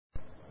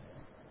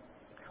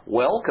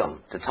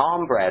Welcome to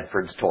Tom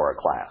Bradford's Torah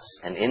class,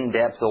 an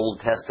in-depth Old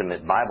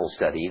Testament Bible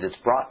study that's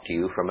brought to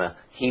you from a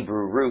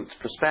Hebrew roots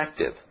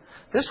perspective.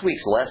 This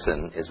week's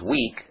lesson is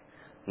week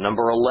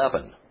number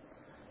 11.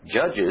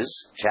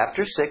 Judges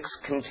chapter 6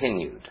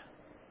 continued.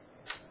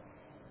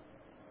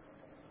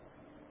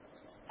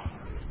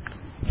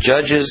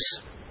 Judges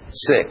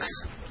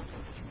 6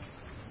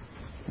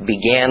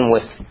 began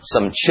with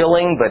some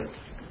chilling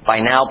but by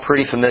now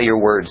pretty familiar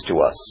words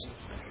to us.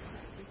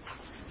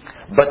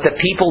 But the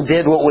people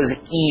did what was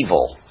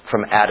evil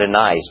from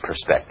Adonai's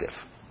perspective.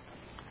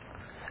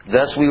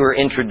 Thus we were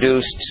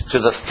introduced to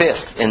the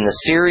fifth in the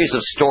series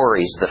of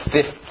stories, the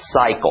fifth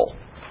cycle,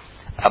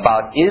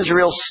 about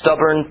Israel's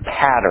stubborn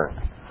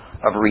pattern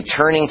of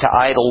returning to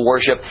idol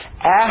worship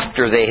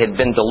after they had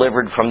been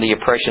delivered from the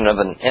oppression of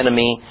an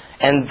enemy,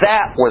 and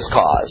that was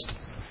caused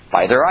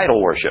by their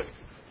idol worship.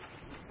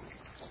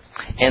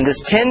 And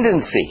this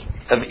tendency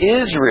of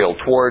Israel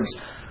towards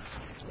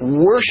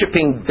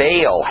worshipping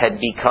Baal had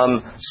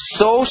become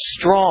so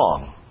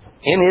strong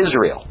in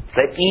Israel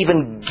that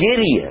even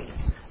Gideon,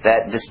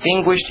 that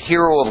distinguished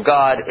hero of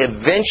God,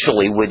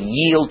 eventually would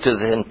yield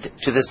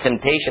to this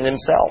temptation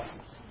himself.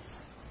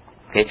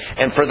 Okay?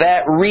 And for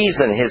that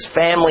reason, his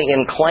family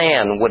and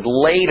clan would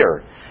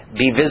later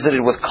be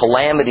visited with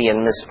calamity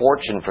and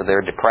misfortune for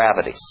their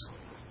depravities.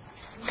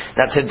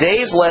 Now,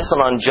 today's lesson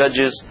on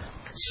Judges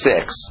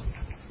 6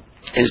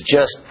 is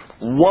just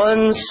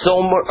one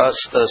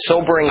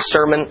sobering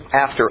sermon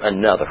after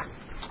another.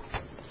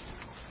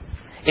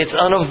 It's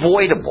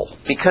unavoidable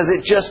because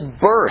it just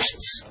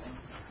bursts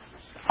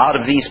out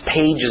of these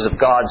pages of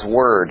God's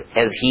Word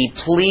as He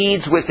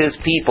pleads with His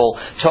people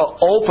to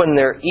open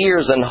their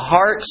ears and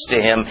hearts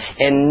to Him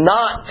and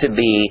not to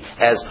be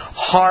as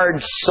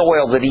hard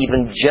soil that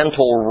even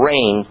gentle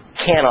rain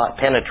cannot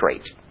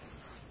penetrate.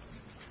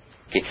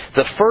 Okay.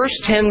 The first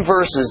 10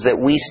 verses that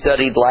we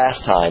studied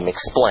last time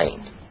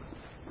explained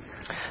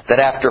that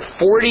after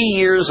 40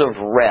 years of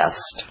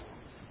rest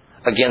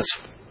against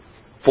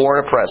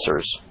foreign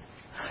oppressors,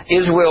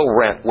 Israel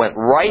went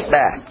right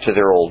back to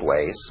their old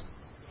ways,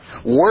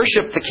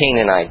 worshipped the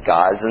Canaanite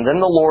gods, and then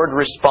the Lord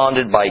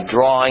responded by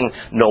drawing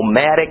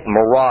nomadic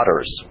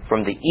marauders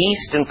from the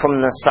east and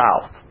from the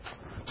south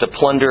to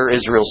plunder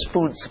Israel's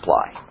food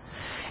supply.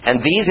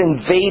 And these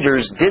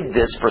invaders did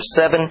this for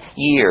 7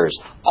 years,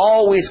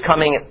 always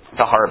coming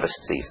to harvest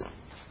season.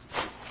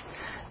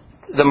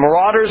 The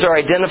marauders are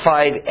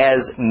identified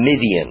as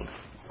Midian,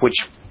 which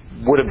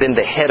would have been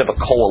the head of a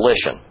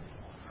coalition,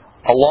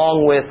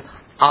 along with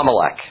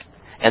Amalek,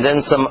 and then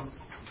some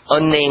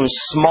unnamed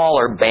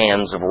smaller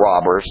bands of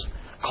robbers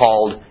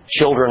called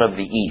Children of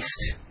the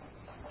East.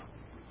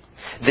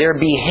 Their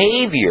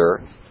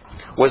behavior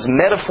was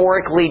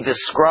metaphorically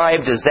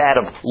described as that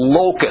of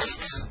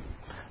locusts,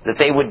 that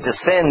they would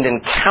descend in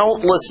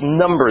countless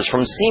numbers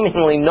from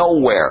seemingly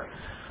nowhere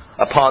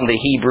upon the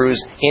Hebrews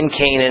in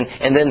Canaan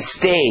and then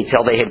stay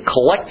till they had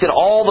collected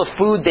all the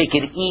food they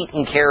could eat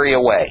and carry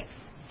away.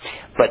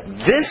 But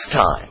this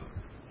time,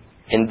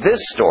 in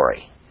this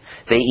story,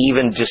 they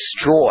even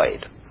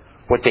destroyed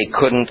what they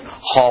couldn't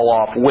haul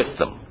off with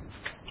them,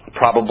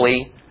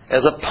 probably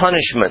as a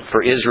punishment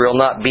for Israel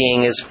not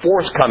being as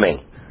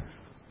forthcoming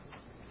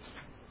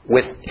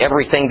with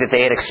everything that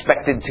they had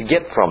expected to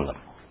get from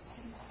them.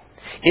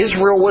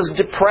 Israel was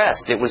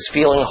depressed. It was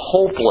feeling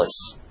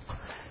hopeless.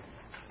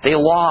 They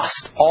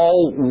lost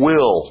all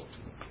will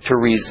to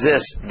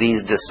resist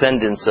these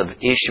descendants of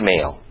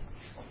Ishmael,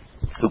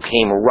 who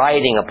came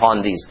riding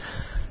upon these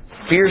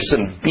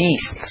fearsome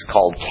beasts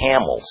called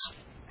camels.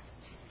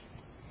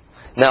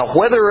 Now,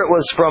 whether it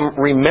was from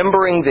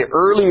remembering the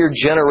earlier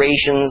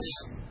generations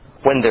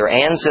when their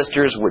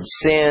ancestors would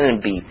sin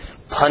and be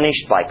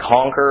punished by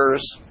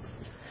conquerors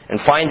and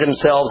find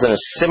themselves in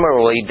a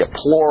similarly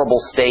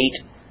deplorable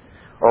state,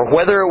 or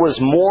whether it was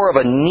more of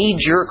a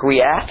knee-jerk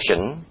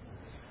reaction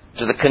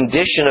to the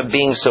condition of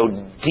being so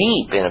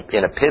deep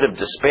in a pit of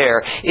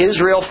despair,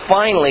 Israel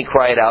finally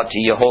cried out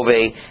to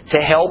Jehovah to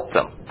help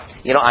them.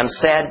 You know, I'm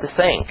sad to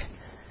think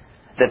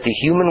that the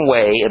human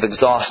way of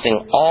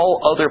exhausting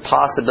all other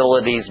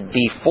possibilities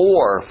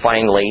before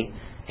finally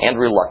and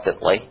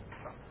reluctantly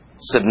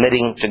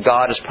submitting to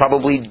God is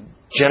probably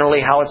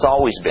generally how it's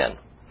always been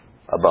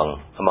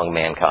among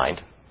mankind.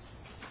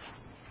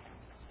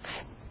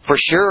 For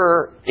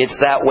sure, it's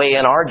that way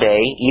in our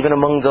day, even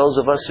among those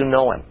of us who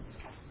know Him.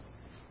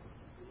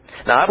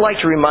 Now, I'd like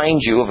to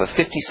remind you of a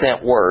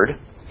 50-cent word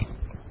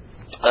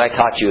that I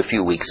taught you a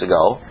few weeks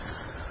ago,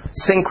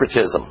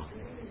 syncretism.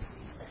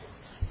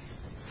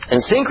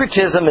 And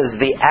syncretism is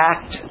the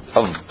act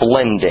of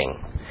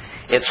blending.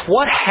 It's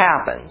what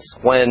happens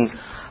when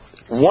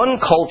one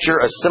culture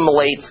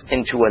assimilates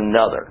into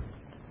another.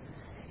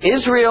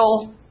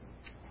 Israel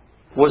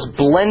was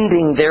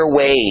blending their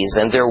ways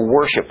and their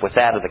worship with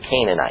that of the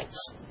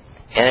Canaanites.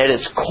 And at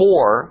its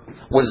core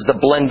was the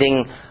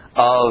blending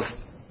of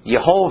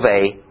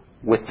Jehovah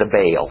with the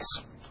Baals.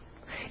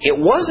 It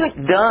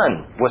wasn't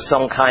done with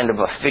some kind of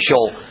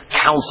official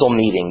council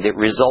meeting that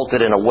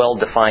resulted in a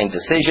well-defined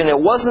decision. It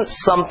wasn't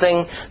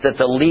something that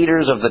the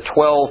leaders of the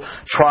 12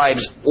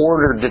 tribes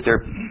ordered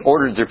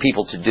their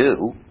people to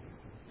do.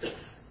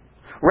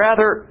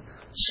 Rather,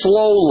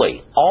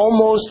 slowly,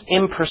 almost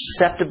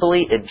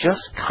imperceptibly, it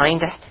just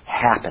kind of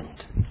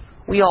happened.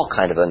 We all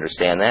kind of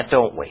understand that,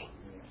 don't we?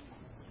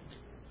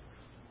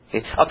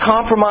 A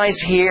compromise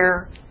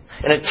here,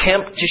 an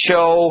attempt to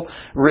show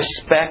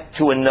respect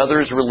to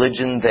another's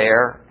religion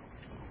there.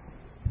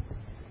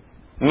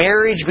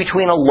 Marriage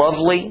between a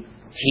lovely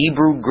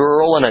Hebrew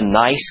girl and a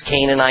nice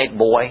Canaanite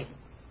boy.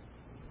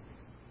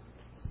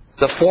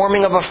 The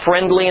forming of a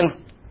friendly and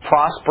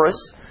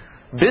prosperous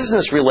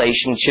business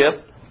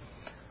relationship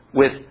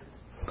with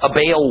a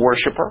Baal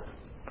worshiper.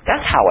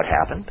 That's how it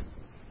happened.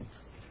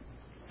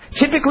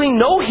 Typically,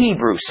 no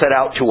Hebrew set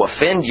out to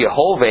offend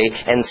Jehovah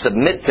and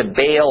submit to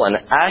Baal and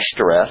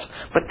Ashtoreth,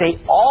 but they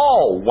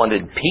all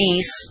wanted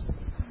peace.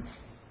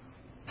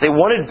 They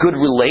wanted good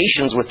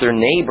relations with their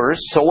neighbors,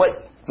 so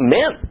it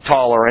meant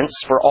tolerance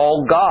for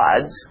all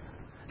gods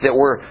that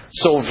were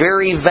so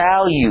very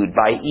valued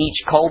by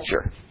each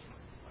culture.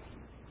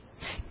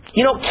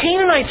 You know,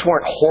 Canaanites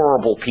weren't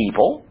horrible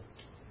people.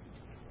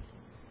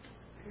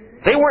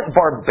 They weren't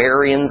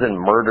barbarians and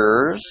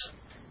murderers.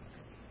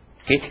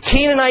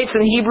 Canaanites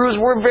and Hebrews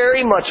were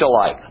very much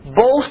alike,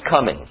 both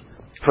coming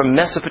from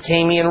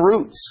Mesopotamian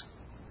roots.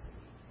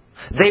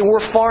 They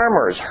were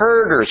farmers,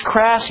 herders,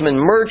 craftsmen,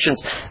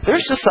 merchants. Their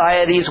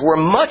societies were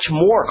much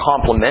more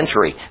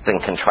complementary than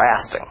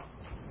contrasting.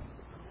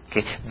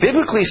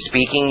 Biblically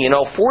speaking,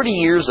 40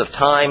 years of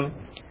time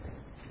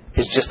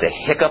is just a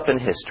hiccup in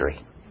history.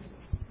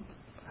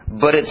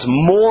 But it's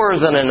more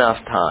than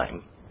enough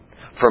time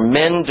for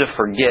men to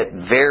forget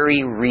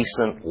very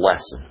recent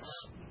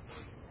lessons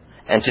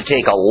and to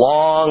take a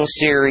long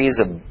series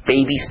of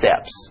baby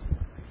steps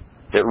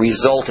that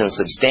result in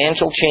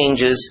substantial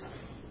changes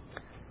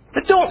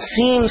that don't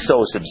seem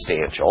so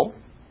substantial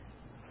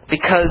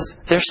because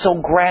they're so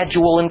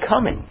gradual in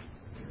coming.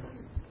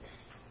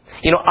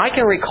 I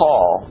can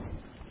recall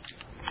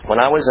when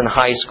I was in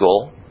high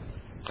school.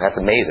 That's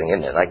amazing,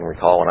 isn't it? I can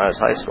recall when I was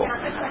in high school.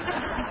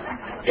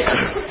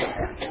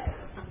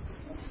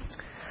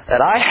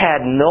 That I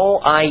had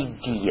no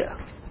idea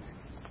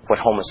what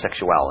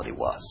homosexuality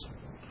was.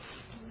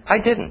 I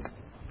didn't.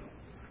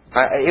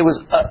 It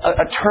was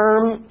a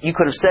term you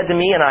could have said to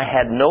me and I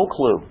had no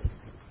clue.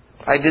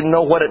 I didn't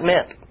know what it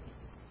meant.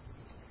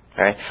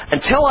 All right?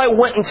 Until I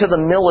went into the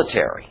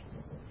military.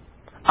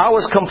 I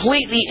was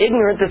completely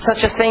ignorant that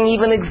such a thing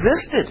even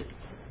existed.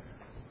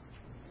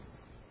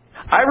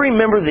 I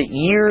remember that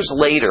years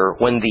later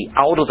when the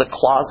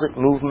out-of-the-closet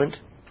movement,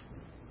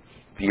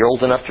 if you're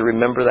old enough to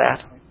remember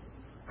that,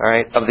 all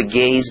right, of the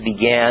gays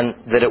began,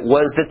 that it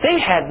was that they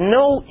had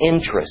no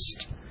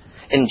interest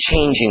in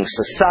changing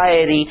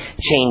society,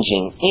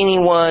 changing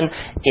anyone,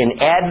 in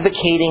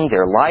advocating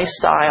their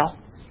lifestyle.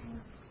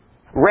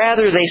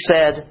 Rather, they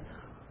said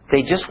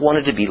they just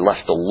wanted to be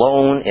left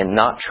alone and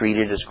not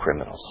treated as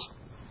criminals.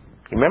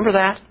 You remember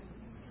that?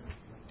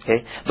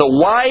 Okay. The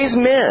wise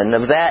men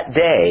of that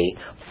day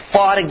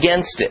fought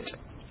against it.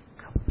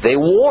 They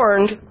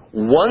warned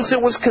once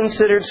it was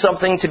considered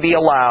something to be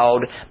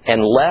allowed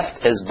and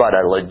left as but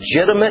a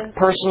legitimate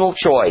personal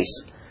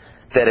choice,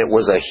 that it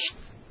was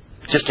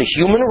just a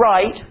human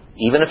right,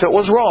 even if it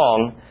was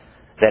wrong,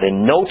 that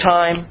in no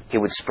time it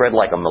would spread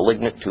like a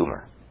malignant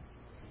tumor.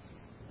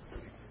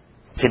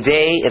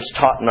 Today it's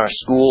taught in our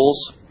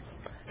schools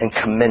and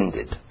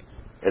commended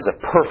as a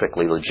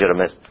perfectly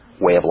legitimate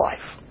way of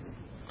life.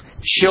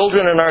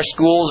 Children in our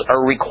schools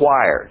are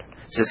required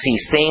to see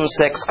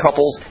same-sex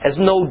couples as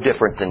no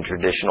different than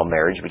traditional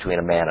marriage between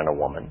a man and a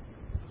woman.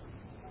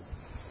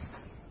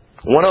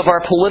 One of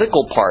our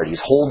political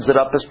parties holds it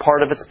up as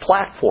part of its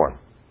platform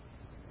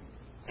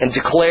and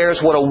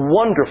declares what a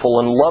wonderful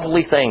and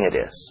lovely thing it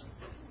is.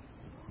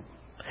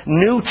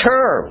 New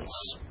terms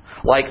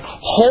like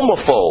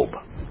homophobe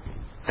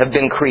have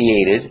been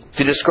created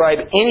to describe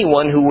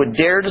anyone who would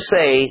dare to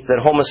say that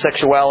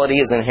homosexuality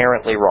is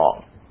inherently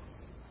wrong.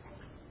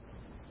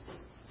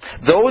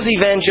 Those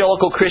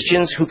evangelical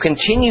Christians who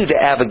continue to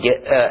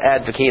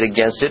advocate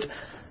against it,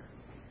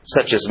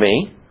 such as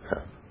me,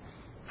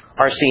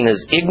 are seen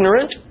as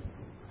ignorant,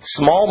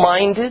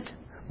 small-minded,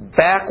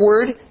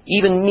 backward,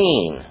 even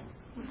mean.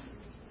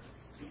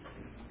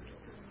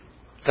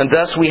 And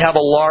thus we have a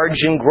large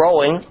and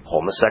growing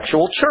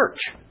homosexual church.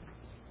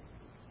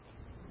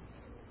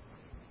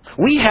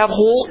 We have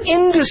whole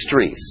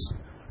industries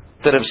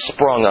that have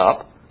sprung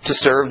up to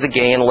serve the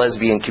gay and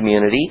lesbian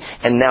community,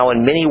 and now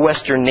in many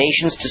Western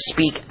nations to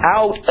speak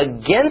out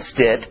against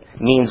it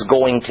means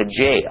going to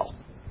jail.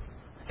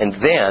 And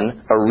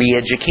then a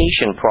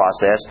re-education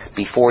process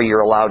before you're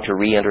allowed to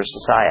re-enter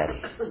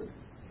society.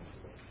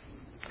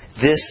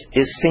 This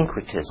is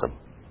syncretism.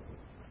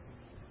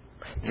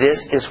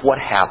 This is what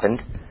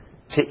happened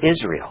to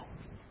Israel.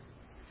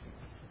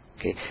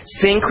 Okay.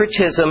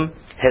 Syncretism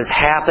has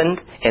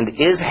happened and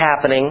is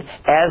happening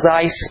as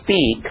I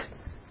speak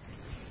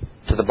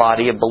to the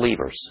body of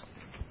believers.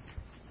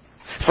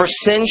 For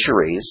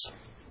centuries,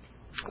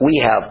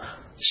 we have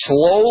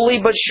slowly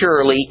but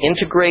surely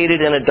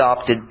integrated and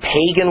adopted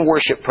pagan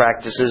worship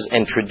practices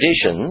and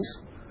traditions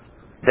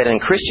that in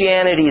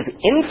Christianity's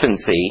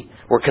infancy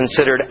were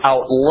considered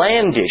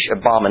outlandish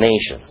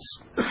abominations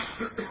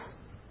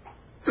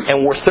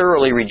and were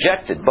thoroughly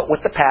rejected. But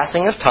with the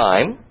passing of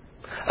time,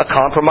 a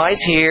compromise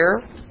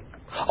here,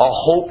 a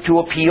hope to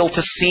appeal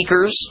to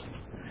seekers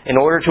in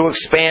order to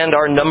expand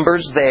our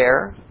numbers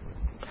there,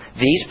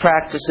 these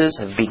practices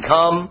have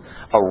become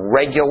a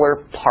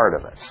regular part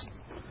of us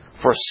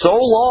for so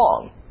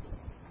long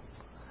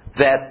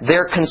that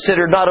they're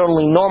considered not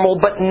only normal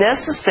but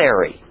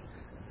necessary,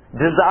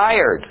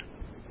 desired.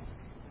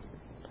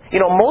 You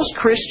know, most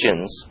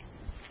Christians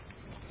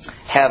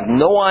have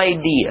no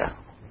idea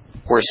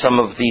where some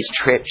of these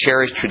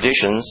cherished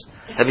traditions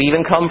have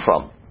even come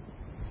from,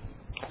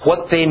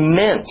 what they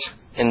meant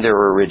in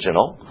their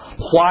original,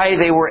 why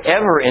they were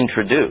ever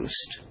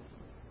introduced.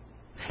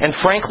 And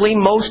frankly,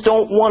 most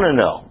don't want to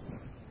know,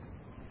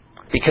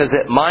 because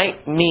it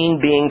might mean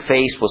being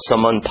faced with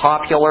some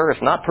unpopular,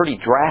 if not pretty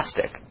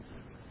drastic,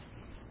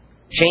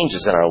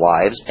 changes in our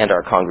lives and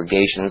our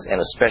congregations, and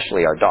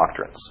especially our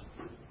doctrines.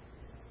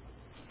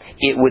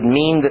 It would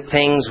mean that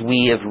things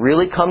we have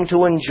really come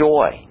to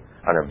enjoy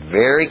and are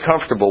very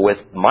comfortable with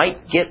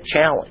might get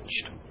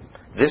challenged.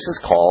 This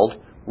is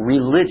called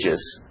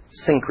religious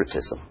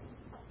syncretism.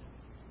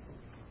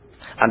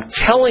 I'm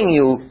telling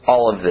you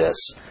all of this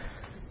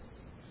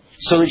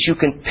so that you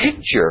can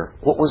picture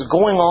what was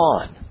going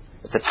on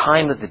at the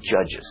time of the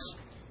Judges.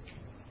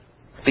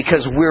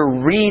 Because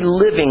we're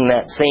reliving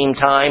that same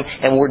time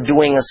and we're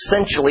doing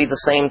essentially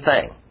the same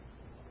thing.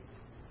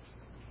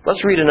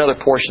 Let's read another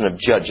portion of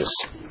Judges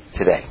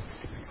today.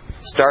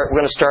 We're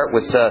going to start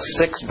with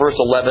 6 verse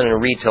 11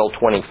 and read till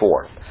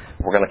 24.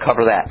 We're going to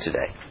cover that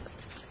today.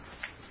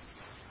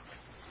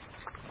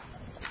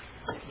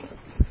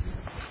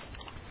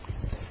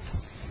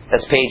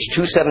 That's page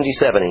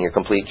 277 in your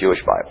complete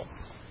Jewish Bible.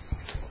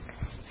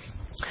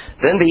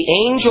 Then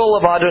the angel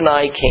of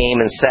Adonai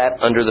came and sat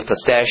under the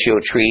pistachio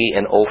tree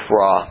in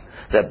Ophrah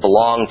that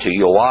belonged to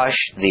Joash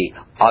the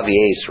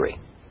Abiezri.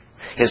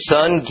 His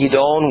son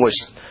Gidon was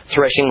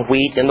threshing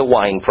wheat in the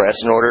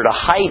winepress in order to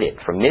hide it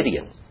from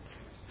Midian.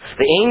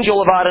 The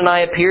angel of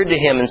Adonai appeared to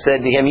him and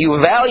said to him, "You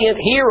valiant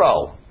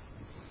hero,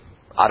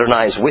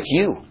 Adonai is with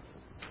you."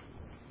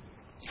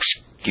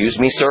 "Excuse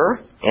me,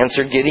 sir,"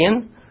 answered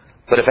Gideon,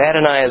 "but if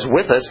Adonai is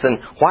with us,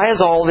 then why is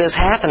all this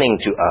happening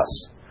to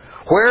us?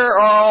 Where are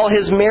all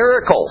His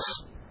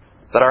miracles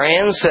that our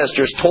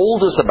ancestors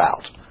told us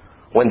about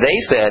when they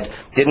said,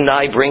 'Didn't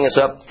I bring us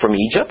up from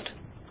Egypt?'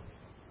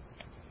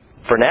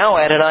 For now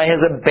Adonai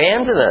has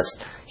abandoned us.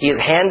 He has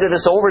handed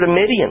us over to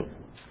Midian."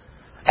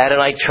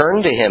 Adonai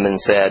turned to him and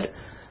said,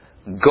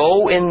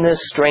 "Go in this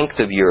strength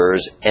of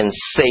yours and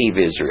save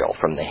Israel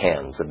from the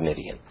hands of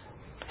Midian.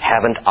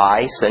 Haven't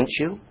I sent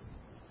you?"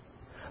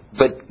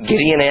 But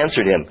Gideon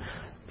answered him,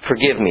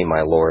 "Forgive me,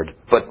 my Lord,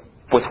 but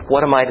with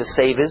what am I to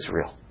save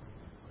Israel?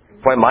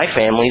 Why, my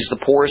family is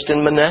the poorest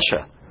in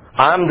Manasseh.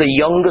 I'm the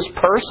youngest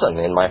person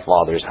in my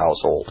father's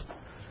household."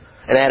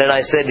 And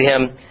Adonai said to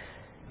him,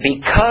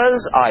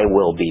 "Because I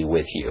will be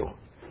with you,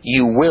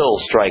 you will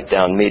strike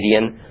down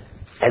Midian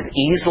as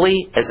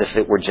easily as if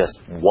it were just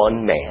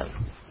one man."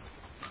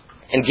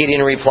 And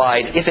Gideon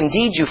replied, "If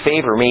indeed you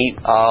favor me,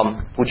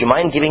 would you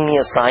mind giving me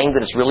a sign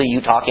that it's really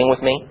you talking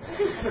with me?"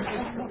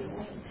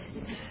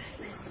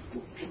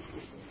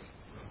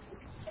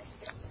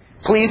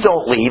 "Please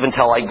don't leave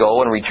until I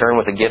go and return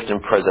with a gift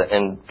and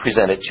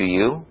present it to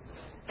you."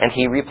 And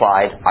he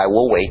replied, "I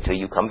will wait till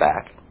you come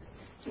back."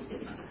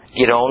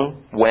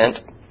 Gideon went.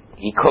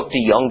 He cooked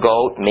a young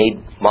goat,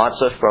 made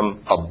matzah from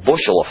a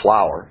bushel of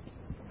flour.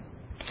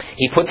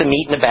 He put the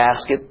meat in a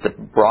basket, the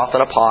broth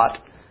in a pot,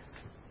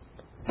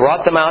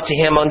 brought them out to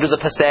him under the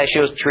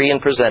pistachio tree and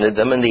presented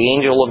them. And the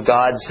angel of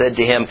God said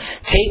to him,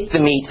 "Take the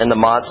meat and the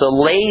matzah,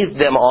 lay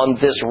them on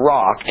this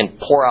rock, and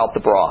pour out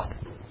the broth."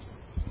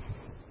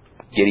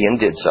 Gideon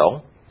did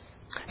so.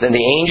 Then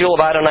the angel of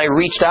Adonai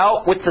reached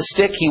out with the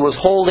stick he was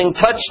holding,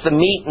 touched the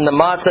meat and the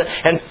matzah,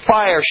 and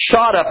fire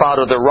shot up out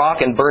of the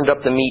rock and burned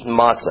up the meat and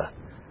matzah.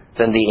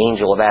 Then the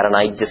angel of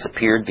Adonai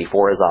disappeared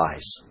before his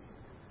eyes.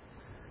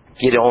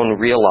 Gideon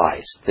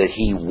realized that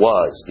he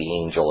was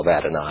the angel of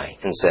Adonai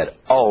and said,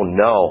 "Oh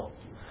no,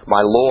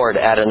 my Lord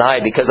Adonai,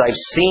 because I've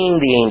seen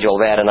the angel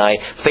of Adonai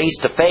face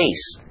to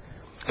face."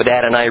 But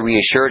Adonai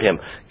reassured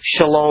him,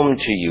 "Shalom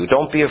to you.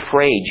 Don't be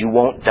afraid. You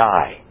won't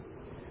die."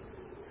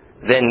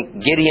 Then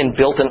Gideon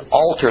built an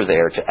altar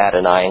there to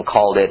Adonai and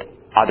called it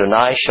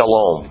Adonai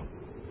Shalom.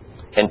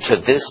 And to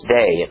this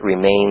day it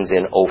remains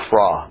in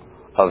Ophrah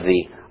of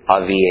the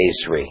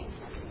Abiezri.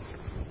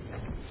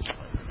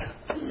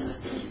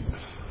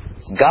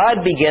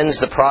 God begins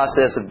the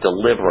process of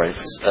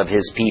deliverance of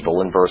His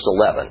people in verse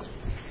 11.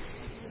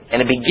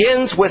 And it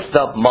begins with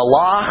the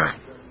Malach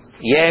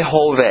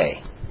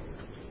Yehovah,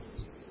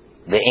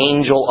 the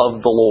angel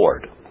of the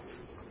Lord,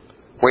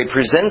 where He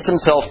presents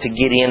Himself to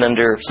Gideon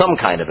under some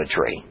kind of a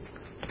tree.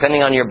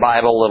 Depending on your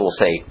Bible, it will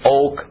say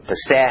oak,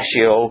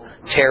 pistachio,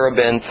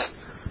 terebinth,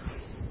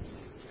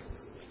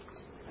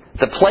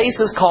 The place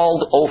is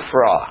called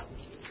Ophrah.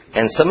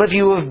 And some of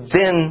you have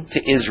been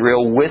to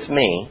Israel with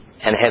me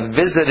and have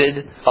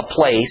visited a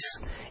place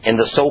in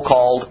the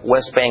so-called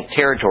West Bank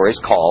territories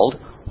called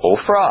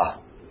Ophrah.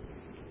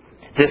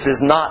 This is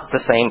not the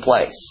same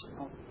place.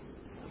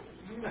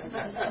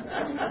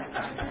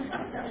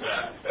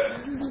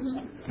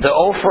 The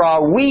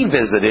Ophrah we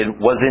visited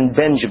was in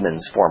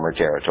Benjamin's former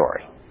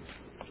territory.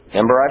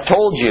 Remember, I've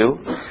told you,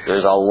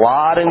 there's a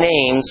lot of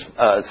names,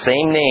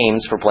 same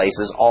names for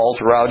places all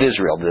throughout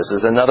Israel. This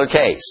is another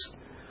case.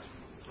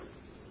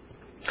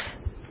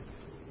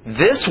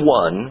 This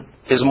one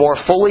is more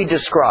fully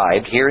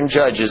described here in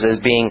Judges as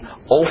being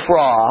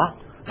Ophrah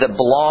that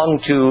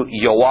belonged to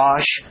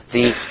Joash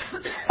the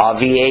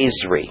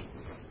Aviezri.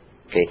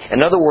 Okay.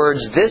 In other words,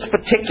 this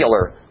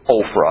particular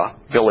Ophrah,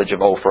 village of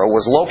Ophrah,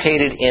 was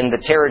located in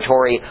the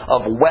territory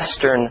of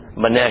western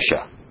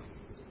Manasseh.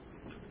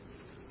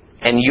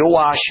 And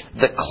Joash,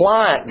 the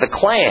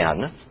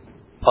clan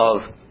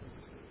of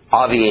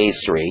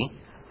Aviezri,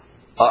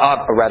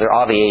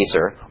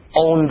 Aviezer,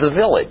 owned the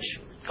village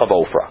of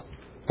Ophrah,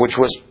 which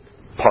was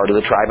part of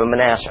the tribe of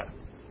Manasseh.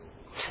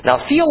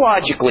 Now,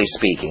 theologically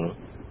speaking,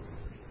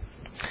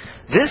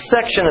 this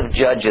section of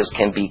Judges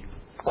can be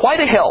quite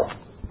a help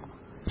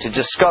to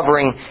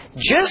discovering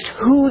just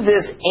who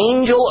this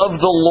angel of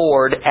the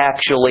Lord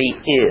actually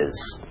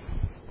is.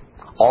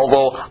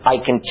 Although I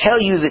can tell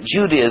you that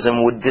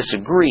Judaism would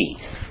disagree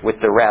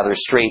with the rather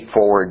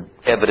straightforward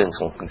evidence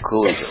and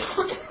conclusion.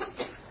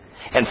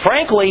 And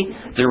frankly,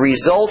 the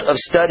result of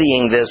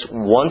studying this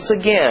once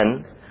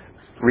again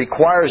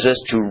requires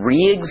us to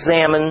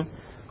re-examine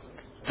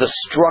the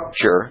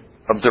structure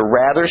of the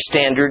rather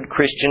standard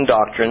Christian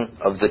doctrine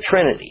of the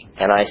Trinity.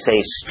 And I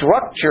say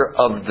structure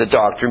of the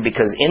doctrine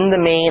because in the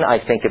main I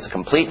think it's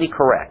completely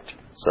correct.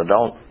 So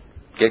don't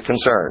get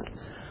concerned.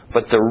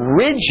 But the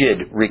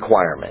rigid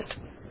requirement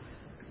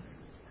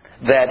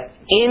that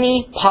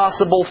any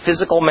possible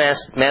physical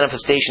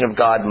manifestation of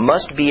God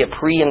must be a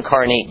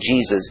pre-incarnate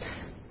Jesus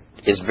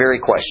is very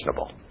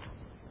questionable.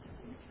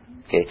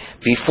 Okay.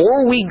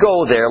 Before we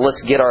go there,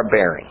 let's get our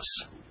bearings.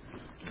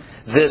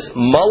 This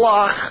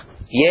Malach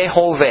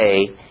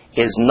Yehovah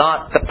is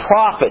not the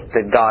prophet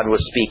that God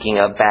was speaking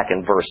of back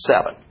in verse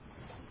 7.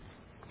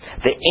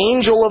 The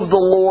angel of the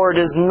Lord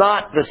is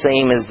not the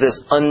same as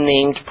this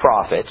unnamed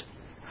prophet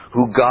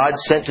who God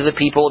sent to the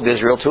people of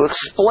Israel to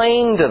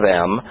explain to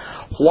them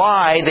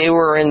why they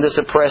were in this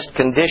oppressed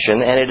condition.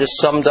 And it is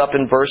summed up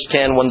in verse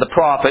 10 when the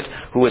prophet,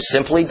 who was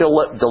simply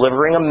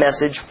delivering a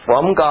message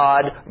from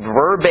God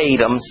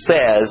verbatim,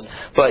 says,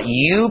 "But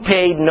you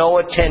paid no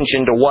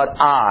attention to what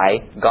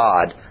I,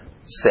 God,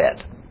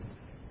 said."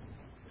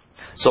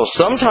 So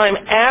sometime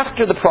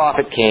after the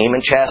prophet came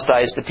and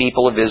chastised the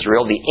people of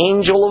Israel, the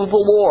angel of the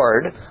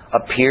Lord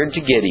appeared to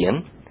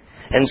Gideon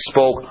and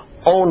spoke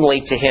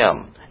only to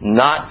him.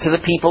 Not to the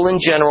people in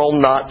general,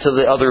 not to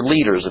the other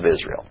leaders of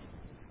Israel.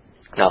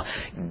 Now,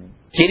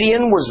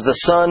 Gideon was the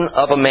son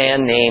of a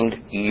man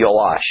named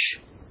Joash.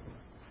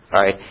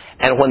 All right?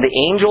 And when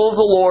the angel of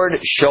the Lord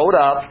showed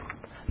up,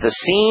 the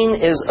scene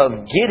is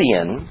of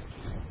Gideon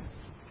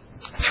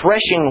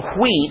threshing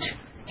wheat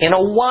in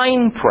a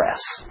wine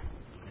press.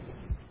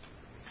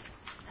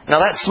 Now,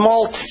 that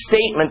small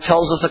statement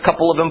tells us a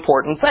couple of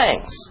important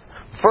things.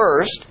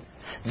 First,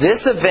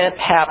 this event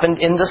happened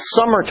in the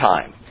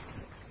summertime.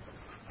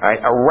 Right,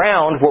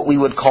 around what we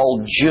would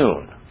call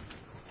June.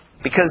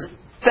 Because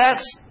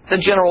that's the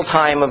general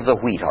time of the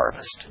wheat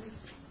harvest.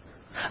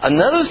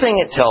 Another thing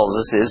it tells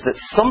us is that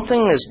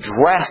something is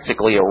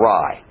drastically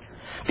awry.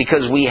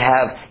 Because we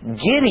have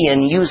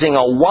Gideon using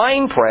a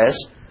wine press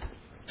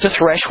to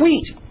thresh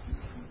wheat.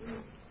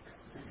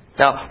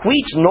 Now,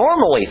 wheat's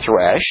normally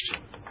threshed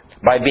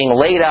by being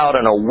laid out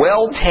on a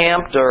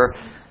well-tamped or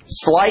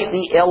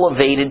slightly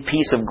elevated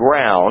piece of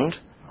ground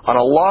on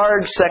a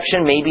large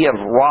section maybe of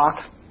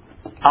rock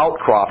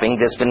outcropping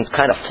that's been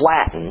kind of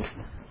flattened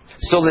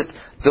so that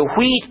the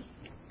wheat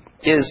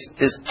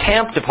is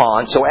tamped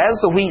upon. So as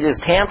the wheat is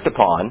tamped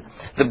upon,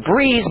 the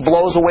breeze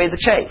blows away the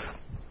chaff.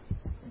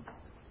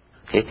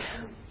 Okay.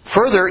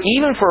 Further,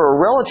 even for a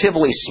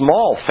relatively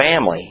small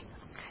family,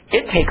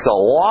 it takes a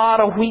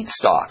lot of wheat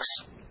stalks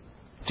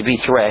to be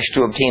threshed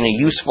to obtain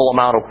a useful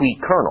amount of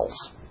wheat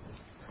kernels.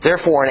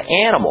 Therefore, an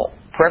animal,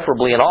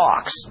 preferably an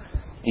ox,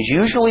 is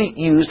usually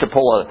used to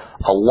pull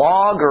a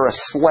log or a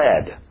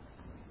sled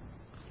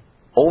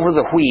over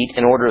the wheat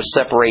in order to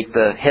separate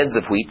the heads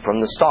of wheat from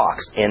the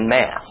stalks en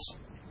masse.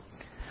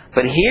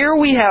 But here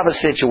we have a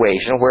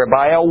situation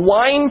whereby a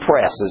wine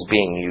press is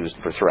being used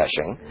for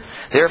threshing.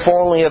 Therefore,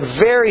 only a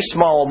very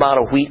small amount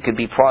of wheat could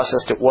be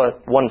processed at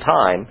one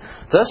time,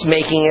 thus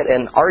making it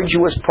an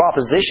arduous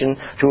proposition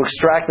to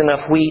extract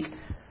enough wheat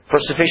for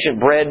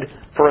sufficient bread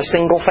for a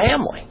single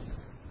family.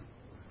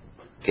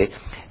 Okay.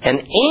 An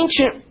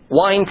ancient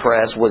wine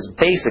press was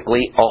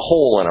basically a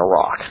hole in a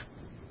rock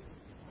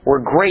where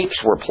grapes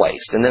were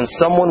placed. And then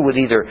someone would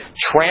either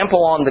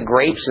trample on the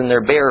grapes in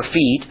their bare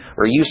feet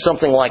or use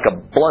something like a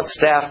blunt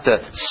staff to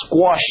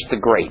squash the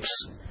grapes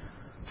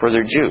for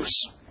their juice.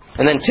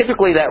 And then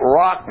typically that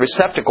rock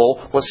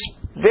receptacle was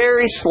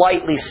very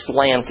slightly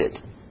slanted,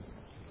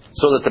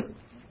 so that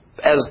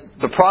as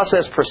the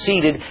process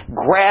proceeded,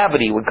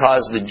 gravity would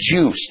cause the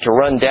juice to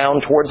run down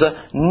towards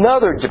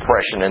another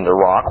depression in the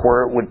rock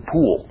where it would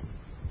pool.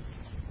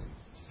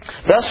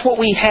 Thus what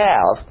we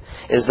have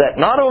is that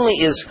not only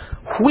is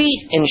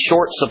wheat in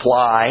short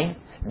supply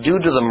due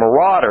to the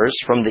marauders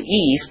from the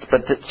east,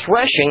 but that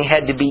threshing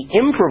had to be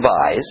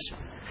improvised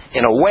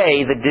in a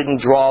way that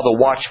didn't draw the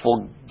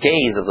watchful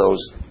gaze of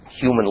those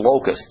human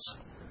locusts.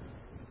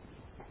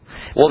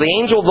 Well, the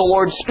angel of the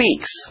Lord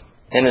speaks,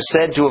 and is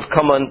said to have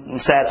come and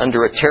sat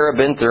under a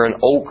terebinth or an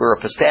oak or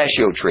a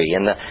pistachio tree.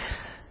 And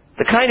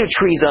the kind of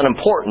tree is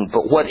unimportant,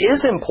 but what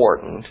is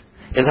important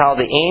is how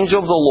the angel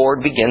of the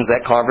Lord begins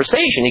that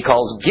conversation. He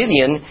calls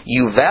Gideon,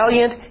 "You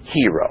valiant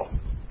hero."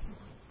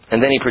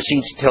 And then he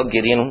proceeds to tell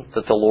Gideon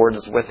that the Lord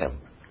is with him.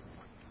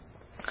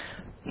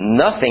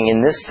 Nothing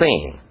in this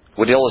scene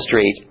would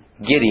illustrate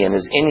Gideon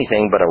as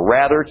anything but a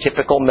rather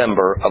typical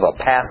member of a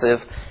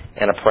passive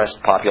and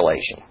oppressed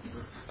population.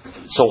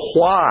 So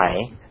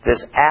why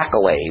this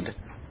accolade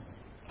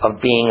of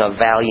being a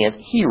valiant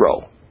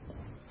hero?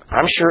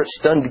 I'm sure it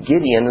stunned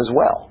Gideon as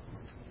well.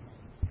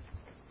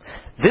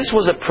 This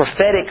was a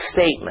prophetic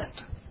statement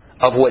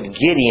of what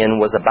Gideon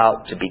was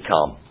about to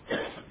become.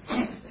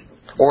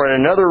 Or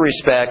in another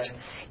respect,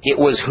 it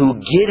was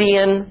who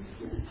Gideon,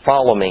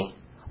 follow me,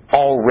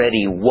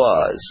 already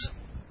was,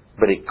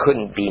 but it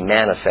couldn't be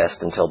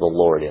manifest until the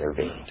Lord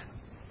intervened.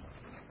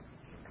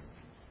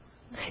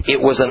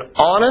 It was an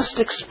honest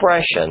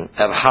expression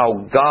of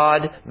how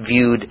God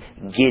viewed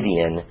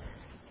Gideon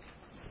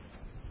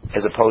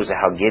as opposed to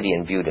how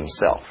Gideon viewed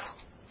himself.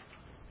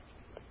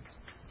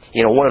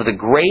 You know, one of the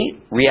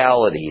great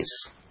realities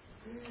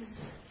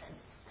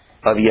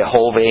of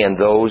Jehovah and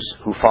those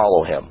who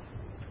follow Him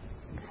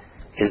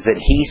is that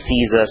He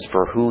sees us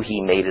for who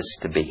He made us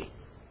to be,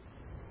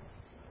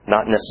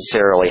 not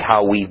necessarily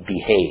how we've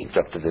behaved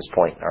up to this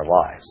point in our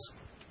lives.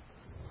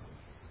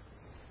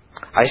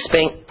 I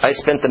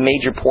spent the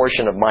major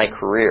portion of my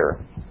career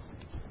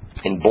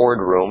in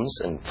boardrooms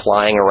and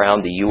flying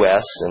around the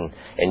U.S.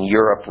 and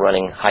Europe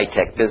running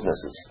high-tech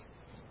businesses.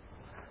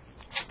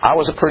 I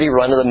was a pretty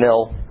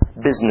run-of-the-mill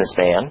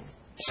businessman,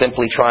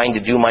 simply trying to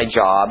do my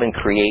job and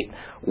create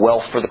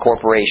wealth for the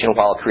corporation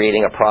while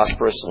creating a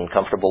prosperous and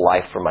comfortable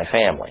life for my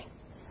family.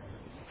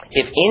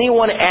 If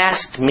anyone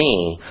asked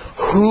me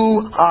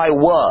who I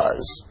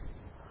was,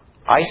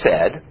 I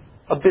said,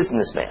 a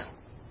businessman.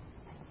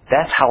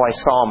 That's how I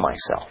saw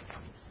myself.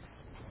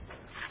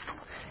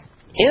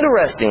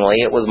 Interestingly,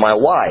 it was my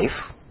wife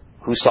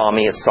who saw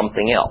me as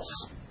something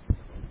else.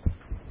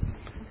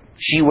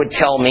 She would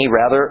tell me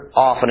rather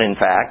often, in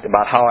fact,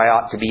 about how I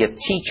ought to be a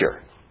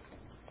teacher.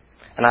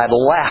 And I'd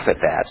laugh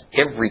at that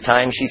every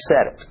time she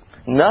said it.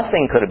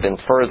 Nothing could have been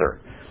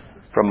further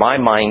from my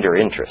mind or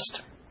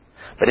interest.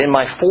 But in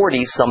my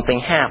 40s,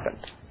 something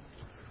happened.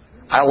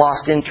 I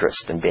lost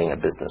interest in being a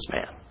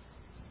businessman.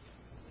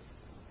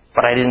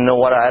 But I didn't know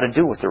what I had to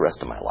do with the rest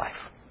of my life.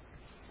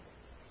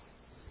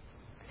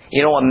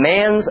 You know, a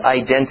man's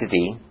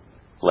identity,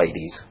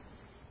 ladies,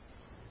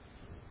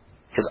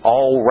 is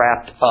all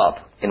wrapped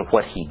up in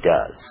what he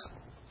does.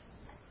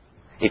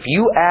 If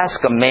you ask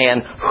a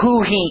man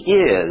who he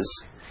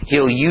is,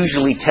 he'll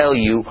usually tell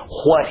you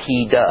what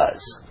he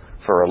does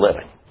for a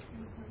living.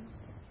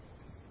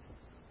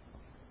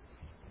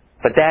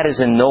 But that is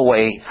in no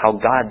way how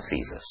God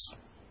sees us.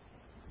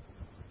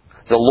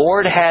 The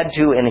Lord had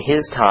to, in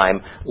His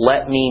time,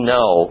 let me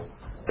know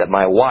that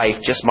my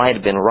wife just might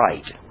have been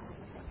right.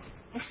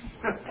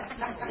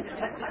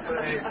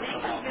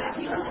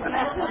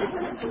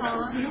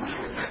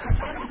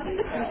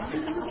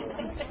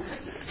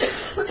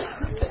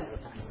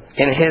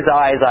 In His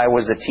eyes, I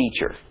was a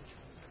teacher.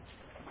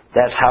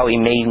 That's how He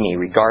made me,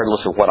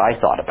 regardless of what I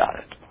thought about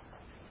it.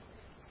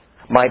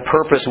 My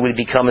purpose would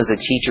become as a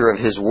teacher of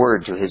His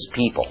Word to His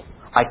people.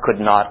 I could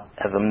not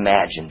have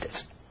imagined it.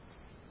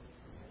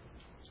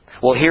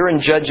 Well, here in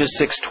Judges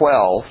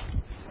 6:12,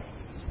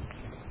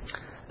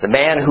 the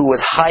man who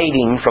was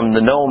hiding from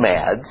the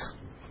nomads,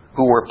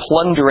 who were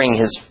plundering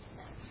his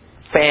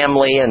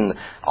family and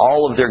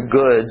all of their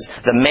goods,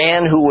 the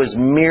man who was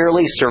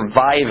merely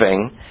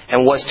surviving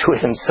and was to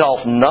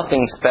himself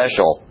nothing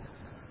special,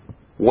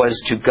 was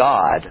to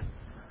God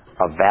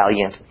a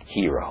valiant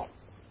hero.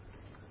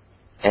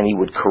 And he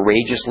would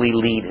courageously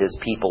lead his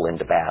people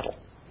into battle.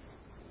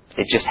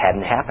 It just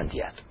hadn't happened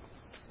yet.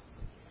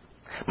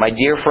 My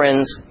dear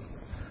friends,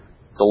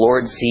 the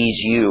Lord sees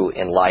you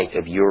in light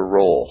of your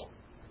role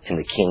in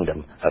the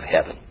kingdom of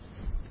heaven.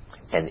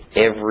 And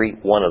every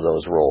one of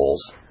those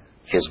roles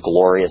is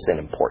glorious and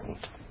important.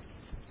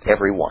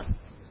 Every one.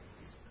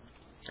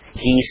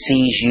 He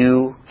sees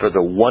you for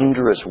the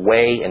wondrous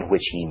way in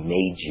which He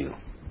made you.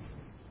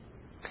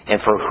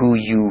 And for who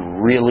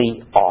you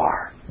really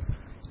are.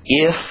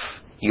 If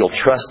you'll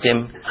trust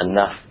Him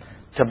enough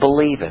to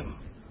believe Him.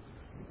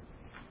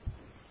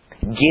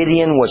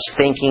 Gideon was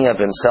thinking of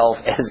himself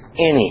as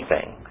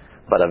anything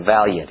but a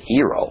valiant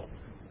hero.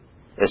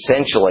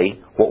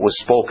 Essentially, what was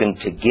spoken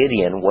to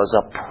Gideon was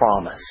a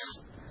promise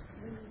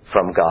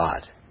from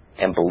God.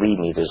 And believe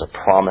me, there's a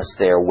promise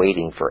there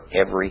waiting for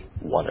every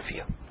one of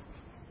you.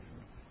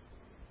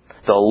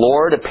 The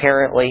Lord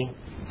apparently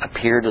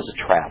appeared as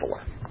a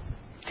traveler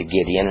to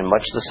Gideon in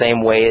much the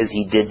same way as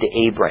He did to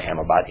Abraham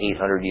about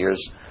 800 years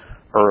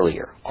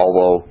earlier,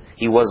 although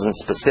he wasn't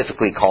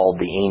specifically called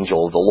the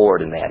angel of the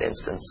Lord in that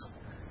instance.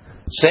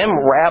 Some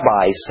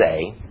rabbis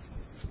say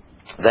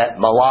that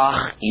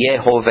Malach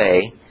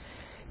Yehovah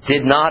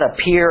did not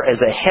appear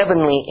as a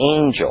heavenly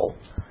angel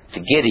to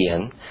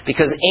Gideon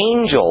because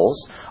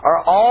angels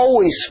are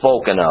always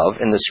spoken of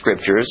in the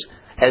Scriptures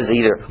as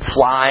either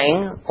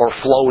flying or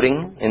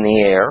floating in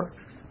the air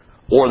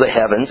or the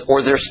heavens,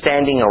 or they're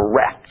standing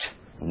erect,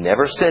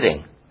 never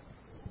sitting.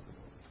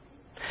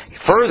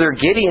 Further,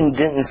 Gideon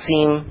didn't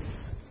seem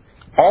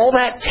all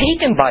that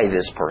taken by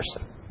this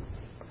person.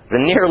 The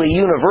nearly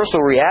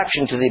universal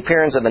reaction to the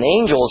appearance of an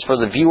angel is for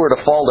the viewer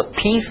to fall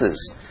to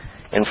pieces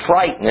in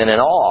fright and in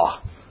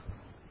awe.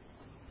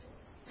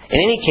 In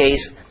any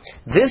case,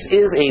 this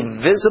is a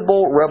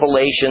visible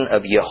revelation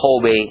of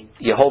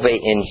Yehovah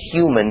in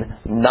human,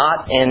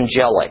 not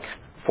angelic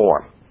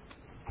form.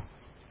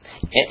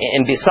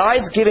 And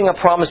besides giving a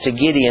promise to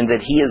Gideon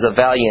that he is a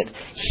valiant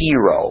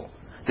hero,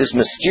 this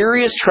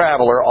mysterious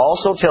traveler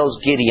also tells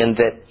Gideon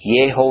that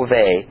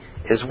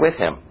Yehovah is with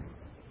him.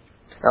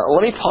 Now,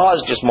 let me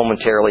pause just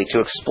momentarily to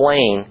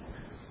explain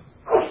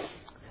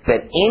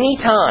that any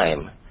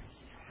time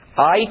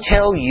I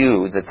tell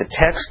you that the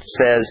text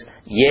says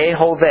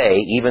Yehovah,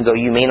 even though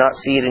you may not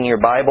see it in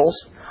your Bibles,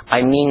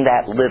 I mean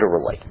that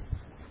literally.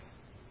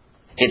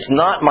 It's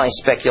not my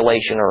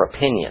speculation or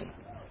opinion.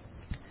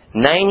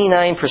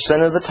 99%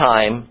 of the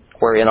time,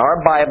 where in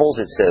our Bibles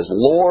it says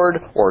Lord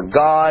or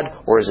God,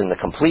 or as in the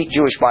complete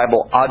Jewish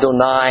Bible,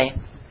 Adonai,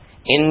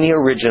 in the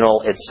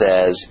original it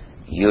says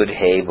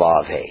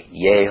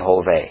Yud-He-Vav-He,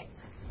 Yehovah,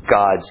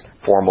 God's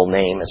formal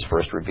name as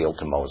first revealed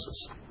to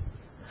Moses.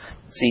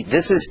 See,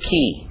 this is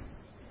key,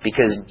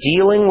 because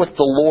dealing with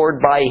the Lord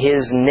by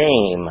His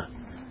name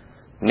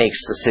makes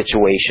the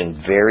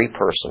situation very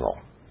personal.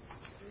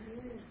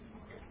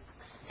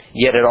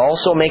 Yet it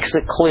also makes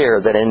it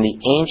clear that in the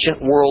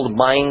ancient world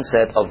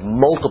mindset of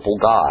multiple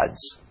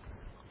gods,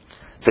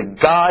 the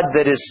God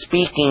that is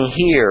speaking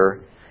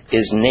here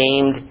is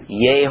named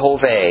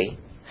Yehovah,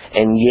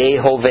 and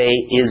Yehovah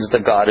is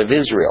the God of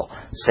Israel.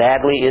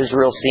 Sadly,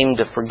 Israel seemed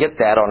to forget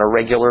that on a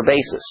regular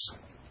basis.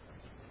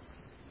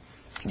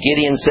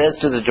 Gideon says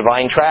to the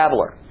divine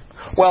traveler,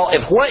 well,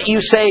 if what you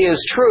say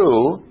is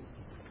true,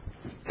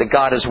 that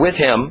God is with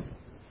him,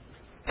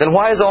 then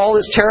why is all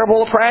this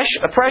terrible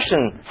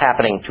oppression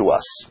happening to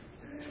us?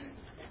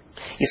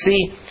 You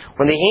see,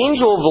 when the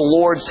angel of the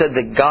Lord said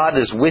that God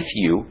is with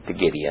you, to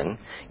Gideon,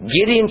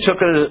 Gideon took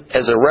it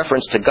as a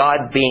reference to God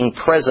being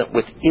present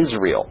with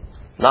Israel,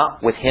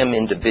 not with him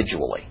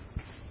individually.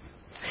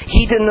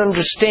 He didn't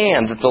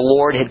understand that the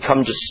Lord had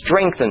come to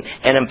strengthen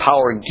and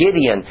empower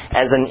Gideon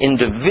as an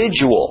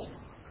individual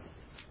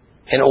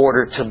in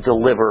order to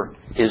deliver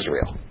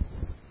Israel.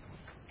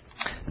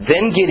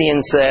 Then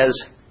Gideon says,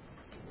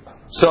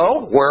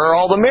 so, where are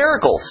all the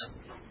miracles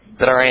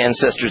that our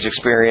ancestors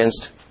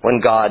experienced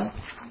when God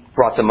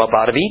brought them up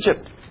out of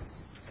Egypt?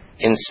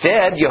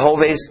 Instead,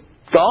 Yehovah's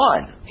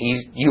gone.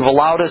 You've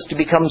allowed us to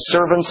become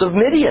servants of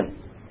Midian.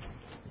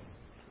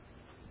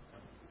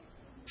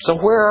 So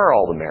where are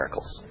all the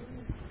miracles?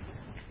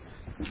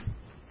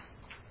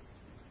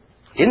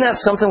 Isn't that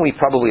something we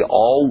probably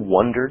all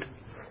wondered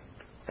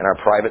in our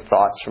private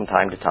thoughts from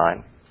time to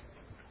time?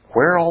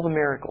 Where are all the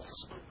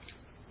miracles?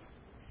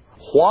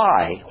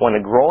 Why, when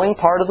a growing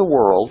part of the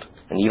world,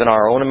 and even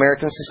our own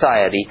American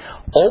society,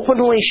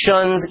 openly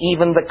shuns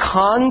even the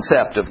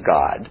concept of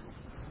God,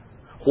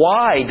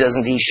 why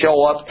doesn't He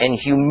show up and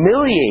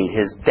humiliate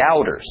His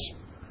doubters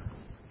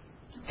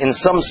in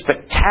some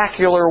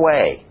spectacular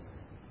way,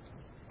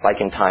 like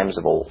in times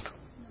of old?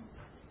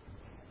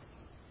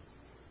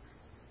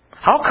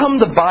 How come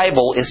the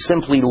Bible is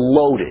simply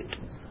loaded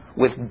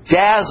with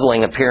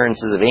dazzling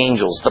appearances of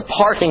angels, the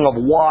parting of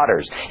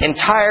waters,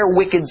 entire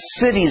wicked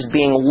cities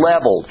being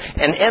leveled,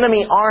 an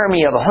enemy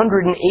army of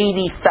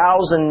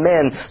 180,000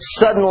 men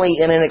suddenly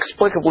and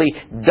inexplicably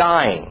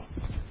dying,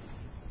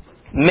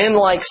 men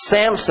like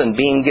Samson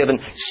being given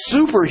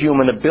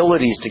superhuman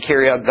abilities to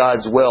carry out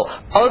God's will,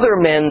 other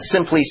men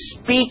simply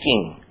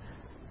speaking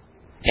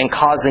and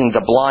causing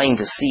the blind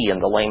to see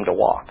and the lame to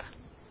walk?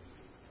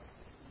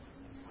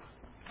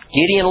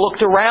 Gideon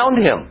looked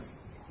around him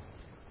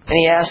and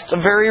he asked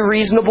a very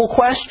reasonable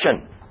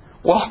question.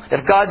 Well,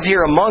 if God's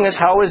here among us,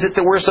 how is it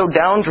that we're so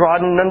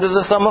downtrodden under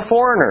the thumb of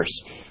foreigners?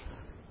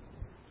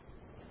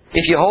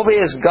 If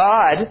Yehovah is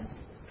God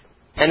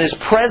and is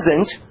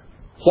present,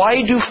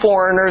 why do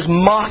foreigners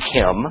mock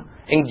Him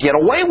and get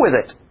away with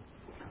it?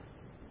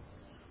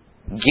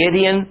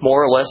 Gideon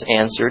more or less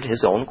answered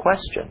his own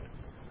question.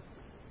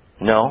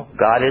 No,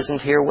 God isn't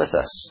here with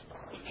us.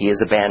 He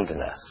has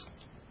abandoned us.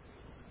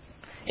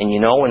 And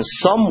you know, in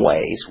some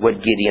ways, what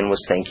Gideon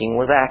was thinking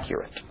was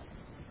accurate.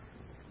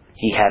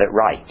 He had it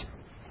right.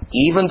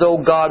 Even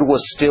though God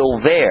was still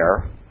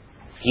there,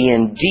 He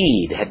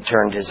indeed had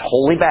turned His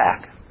holy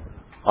back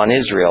on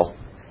Israel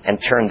and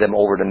turned them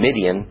over to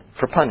Midian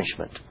for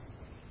punishment.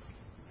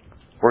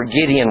 Where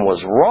Gideon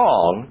was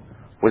wrong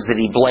was that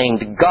he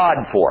blamed God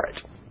for it,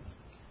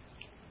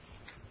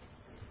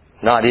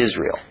 not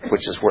Israel,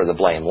 which is where the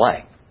blame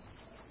lay.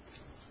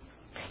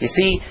 You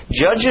see,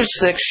 Judges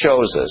 6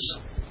 shows us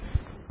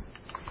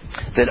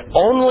that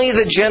only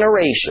the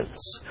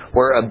generations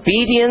where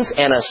obedience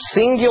and a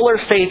singular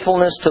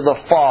faithfulness to the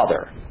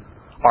Father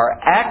are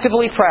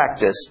actively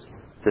practiced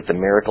that the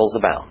miracles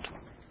abound.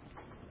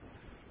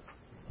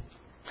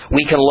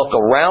 We can look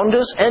around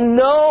us and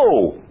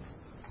know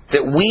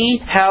that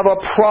we have a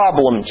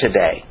problem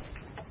today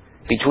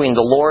between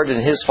the Lord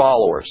and His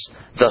followers.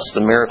 Thus,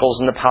 the miracles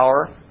and the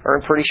power are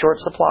in pretty short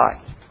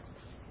supply.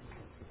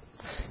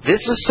 This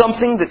is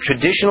something that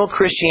traditional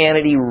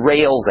Christianity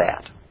rails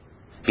at,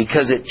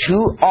 because it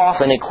too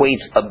often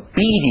equates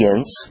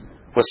obedience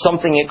with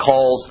something it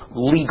calls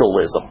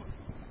legalism.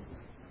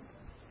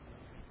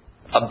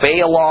 Obey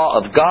a law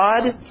of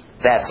God,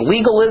 that's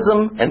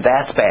legalism, and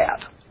that's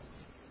bad.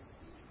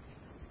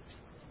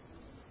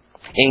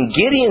 In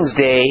Gideon's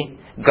day,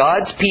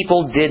 God's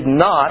people did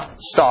not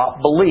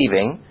stop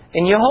believing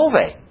in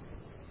Jehovah.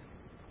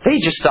 They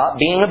just stopped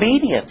being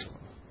obedient.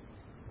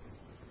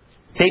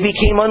 They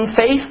became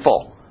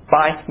unfaithful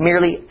by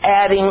merely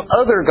adding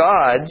other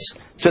gods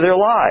to their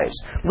lives.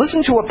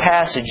 Listen to a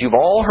passage you've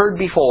all heard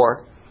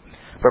before,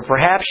 but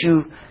perhaps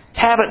you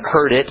haven't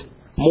heard it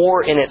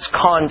more in its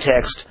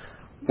context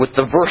with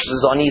the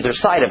verses on either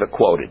side of it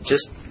quoted.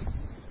 Just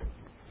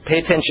pay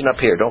attention up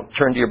here. Don't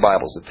turn to your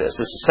Bibles at this. This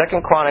is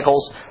 2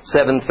 Chronicles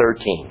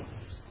 7:13.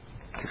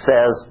 It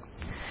says,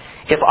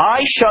 "If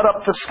I shut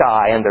up the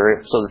sky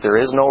so that there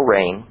is no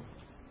rain,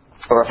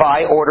 or if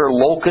I order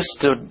locusts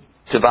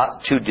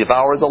to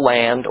devour the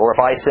land, or if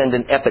I send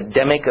an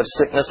epidemic of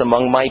sickness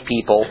among my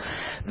people,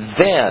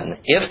 then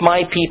if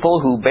my people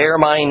who bear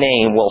my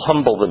name will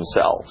humble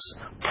themselves,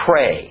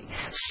 pray,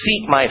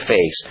 seek my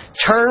face,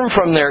 turn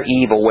from their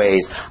evil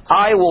ways,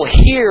 I will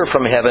hear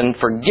from heaven,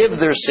 forgive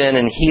their sin,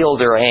 and heal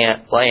their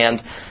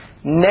land.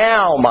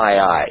 Now my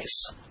eyes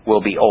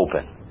will be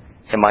open,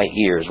 and my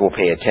ears will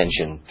pay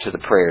attention to the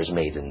prayers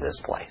made in this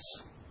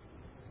place."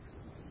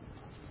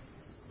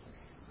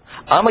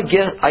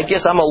 I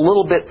guess I'm a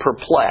little bit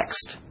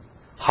perplexed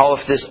how,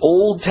 if this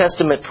Old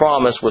Testament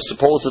promise was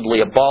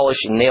supposedly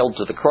abolished and nailed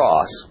to the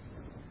cross,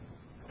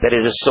 that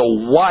it is so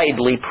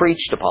widely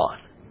preached upon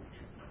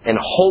and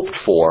hoped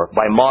for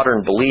by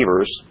modern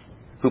believers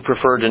who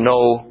prefer to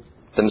know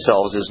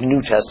themselves as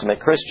New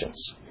Testament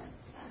Christians.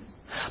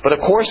 But of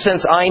course,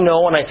 since I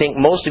know, and I think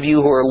most of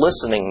you who are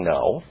listening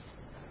know,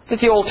 that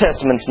the Old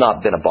Testament's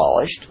not been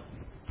abolished,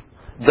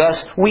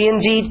 thus we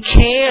indeed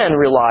can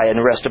rely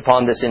and rest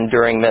upon this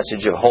enduring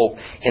message of hope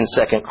in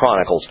 2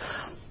 Chronicles.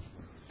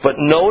 But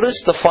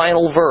notice the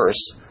final verse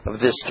of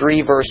this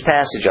 3-verse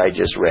passage I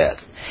just read.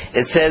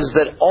 It says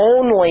that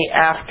only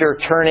after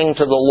turning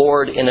to the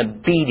Lord in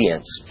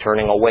obedience,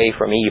 turning away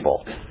from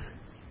evil,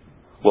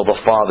 will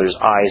the Father's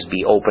eyes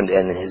be opened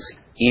and His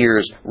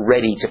ears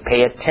ready to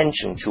pay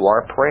attention to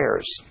our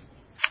prayers.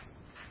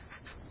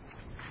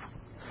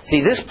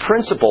 See, this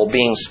principle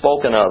being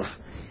spoken of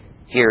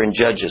here in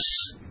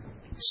Judges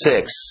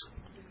 6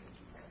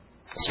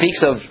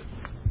 speaks of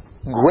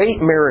great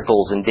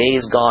miracles in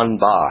days gone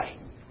by,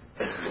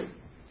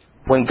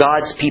 when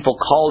God's people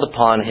called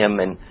upon Him,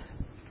 and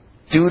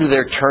due to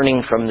their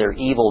turning from their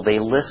evil, He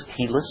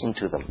listened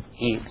to them.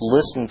 He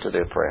listened to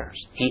their prayers.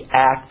 He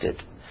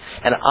acted.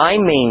 And I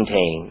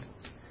maintain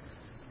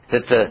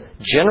that the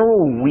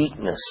general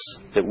weakness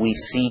that we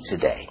see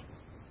today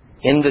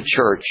in the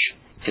church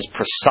is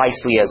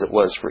precisely as it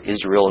was for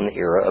Israel in the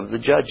era of the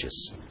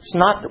Judges. It's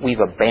not that we've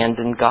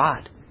abandoned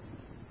God.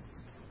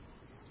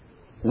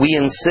 We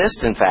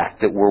insist, in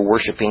fact, that we're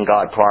worshiping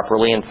God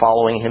properly and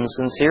following Him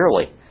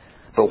sincerely.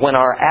 But when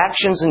our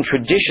actions and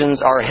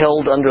traditions are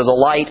held under the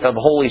light of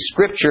Holy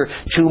Scripture,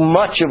 too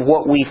much of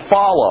what we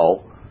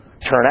follow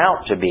turn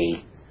out to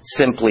be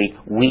simply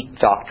weak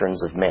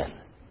doctrines of men.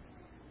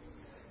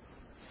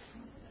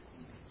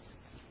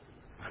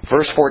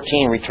 Verse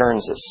 14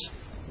 returns us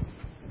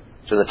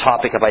to the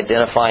topic of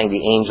identifying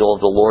the angel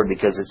of the Lord,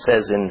 because it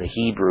says in the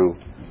Hebrew,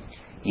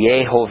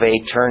 Yehovah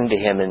turned to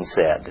him and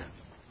said.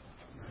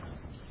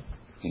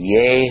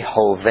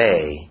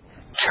 Yehovah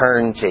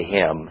turned to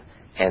him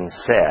and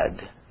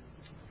said.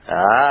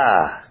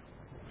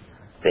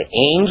 The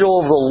angel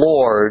of the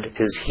Lord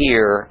is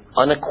here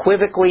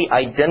unequivocally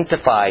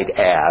identified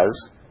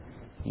as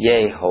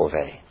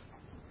Yehovah.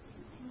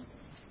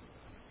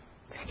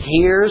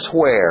 Here's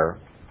where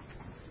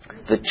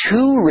the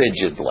too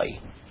rigidly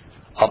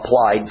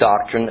applied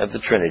doctrine of the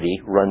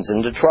Trinity runs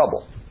into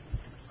trouble.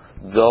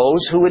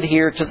 Those who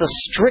adhere to the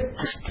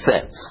strictest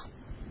sense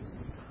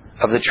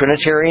of the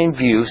Trinitarian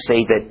view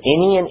say that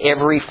any and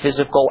every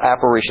physical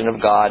apparition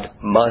of God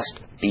must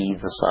be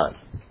the Son.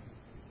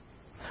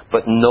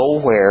 But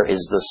nowhere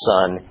is the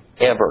Son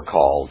ever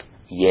called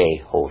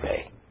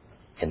Yehovah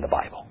in the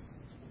Bible.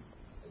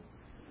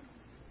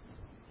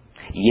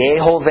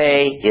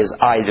 Yehovah is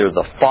either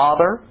the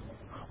Father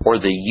or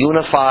the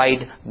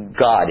unified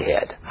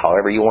Godhead,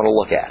 however you want to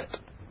look at it.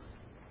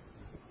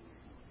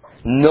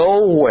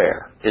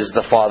 Nowhere is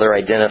the Father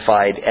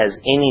identified as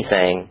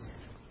anything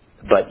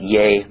but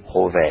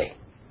Yehovah.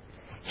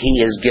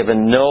 He is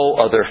given no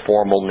other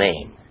formal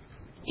name,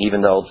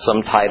 even though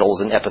some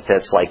titles and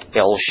epithets like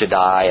El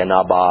Shaddai and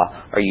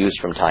Abba are used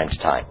from time to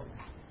time.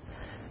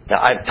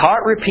 Now, I've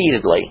taught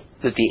repeatedly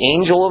that the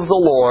angel of the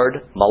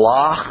Lord,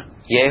 Malach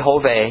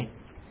Yehovah,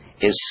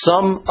 is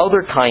some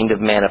other kind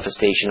of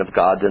manifestation of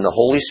God than the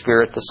Holy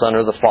Spirit, the Son,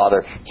 or the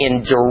Father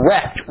in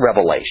direct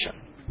revelation.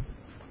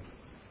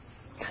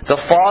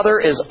 The Father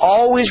is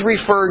always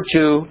referred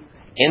to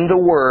in the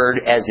Word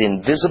as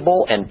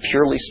invisible and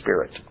purely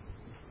Spirit.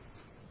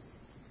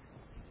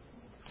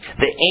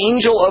 The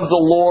angel of the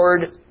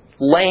Lord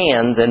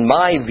lands, in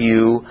my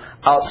view,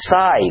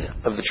 outside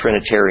of the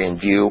Trinitarian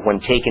view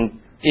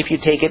if you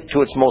take it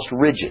to its most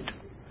rigid.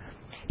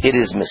 It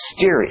is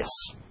mysterious.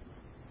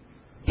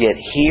 Yet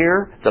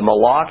here, the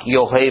Malach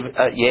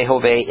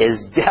Yehovah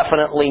is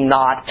definitely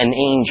not an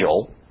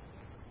angel,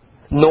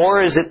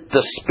 nor is it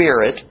the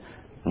Spirit,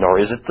 nor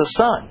is it the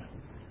Son.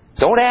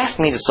 Don't ask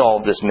me to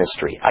solve this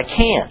mystery. I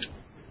can't.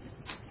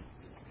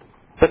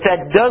 But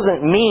that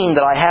doesn't mean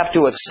that I have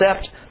to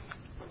accept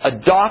a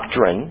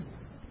doctrine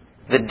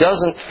that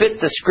doesn't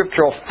fit the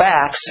scriptural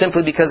facts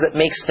simply because it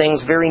makes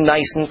things very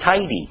nice and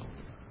tidy.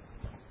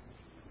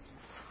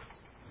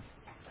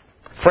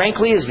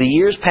 Frankly, as the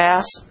years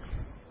pass,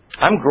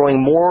 I'm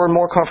growing more and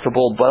more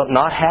comfortable about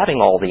not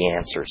having all the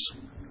answers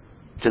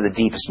to the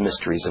deepest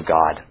mysteries of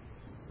God.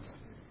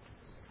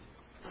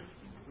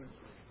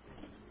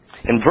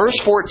 In verse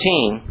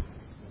 14,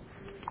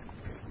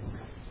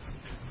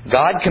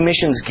 God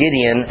commissions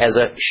Gideon as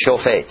a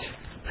shofet,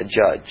 a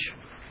judge.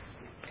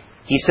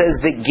 He says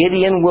that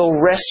Gideon will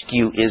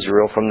rescue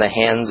Israel from the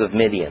hands of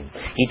Midian.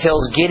 He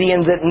tells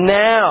Gideon that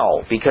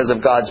now, because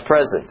of God's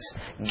presence,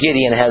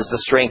 Gideon has the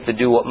strength to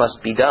do what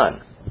must be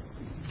done.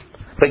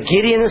 But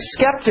Gideon is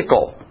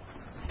skeptical.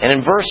 And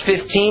in verse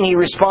 15, he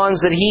responds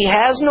that he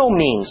has no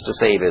means to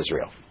save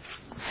Israel.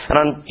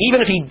 And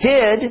even if he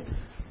did,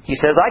 he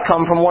says, I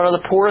come from one of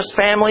the poorest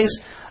families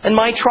in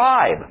my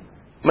tribe,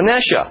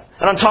 Manasseh.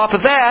 And on top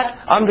of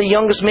that, I'm the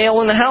youngest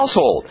male in the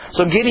household.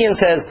 So Gideon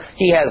says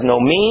he has no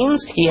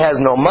means, he has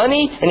no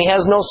money, and he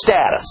has no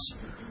status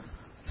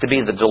to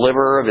be the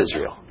deliverer of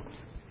Israel.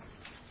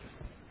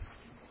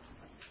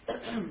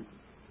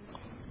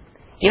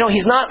 You know,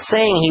 he's not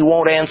saying he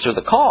won't answer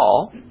the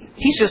call.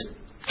 He just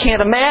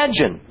can't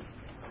imagine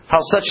how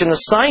such an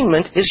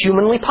assignment is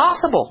humanly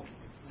possible.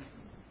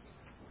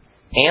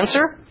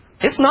 Answer?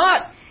 It's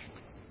not.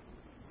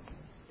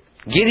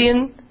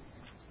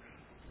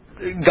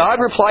 God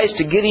replies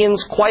to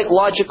Gideon's quite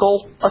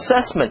logical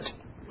assessment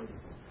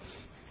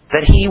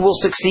that he will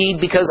succeed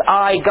because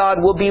I, God,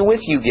 will be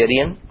with you,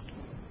 Gideon.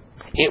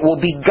 It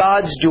will be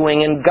God's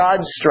doing and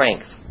God's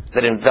strength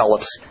that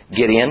envelops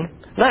Gideon,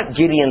 not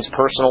Gideon's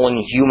personal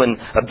and human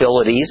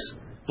abilities.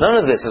 None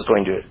of this is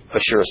going to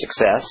assure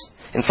success.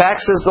 In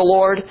fact, says the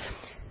Lord,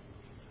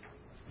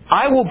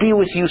 I will be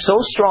with you so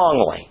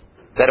strongly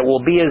that it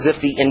will be as if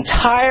the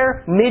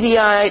entire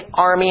Midianite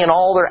army and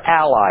all their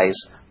allies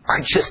are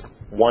just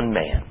one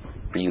man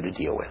for you to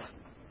deal with.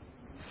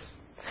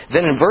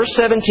 Then in verse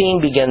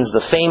 17 begins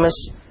the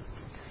famous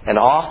and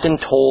often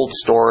told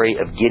story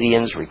of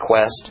Gideon's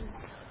request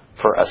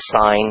for a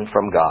sign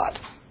from God.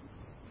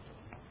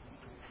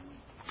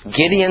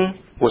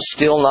 Gideon was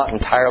still not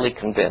entirely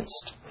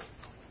convinced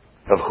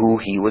of who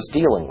he was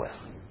dealing with.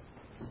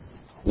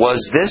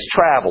 Was this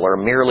traveler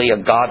merely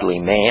a godly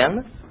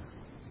man?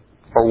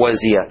 Or was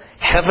he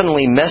a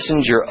heavenly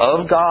messenger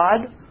of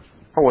God?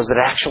 Or was it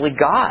actually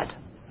God?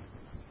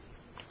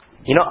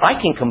 You know,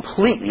 I can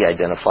completely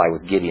identify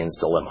with Gideon's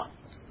dilemma.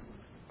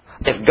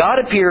 If God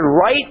appeared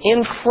right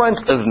in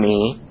front of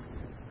me,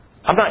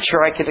 I'm not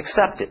sure I could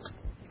accept it.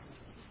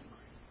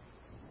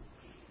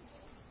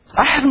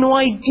 I have no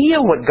idea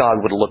what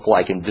God would look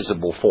like in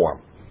visible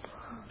form.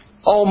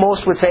 Oh,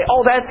 most would say,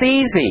 oh, that's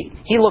easy.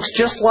 He looks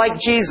just like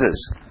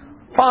Jesus.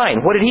 Fine,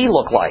 what did he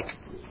look like?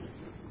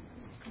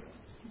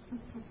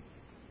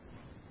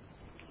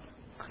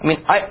 I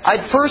mean,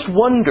 I'd first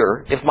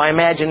wonder if my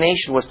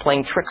imagination was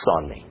playing tricks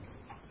on me.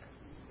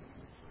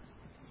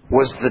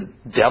 Was the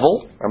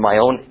devil or my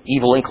own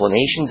evil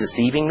inclination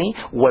deceiving me?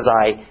 Was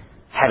I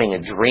having a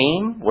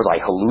dream? Was I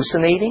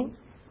hallucinating?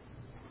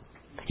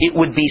 It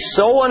would be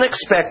so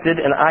unexpected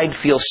and I'd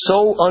feel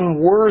so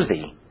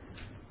unworthy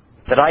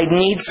that I'd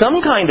need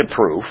some kind of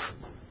proof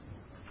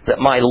that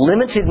my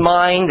limited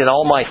mind and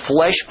all my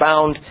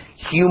flesh-bound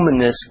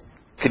humanness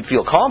could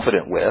feel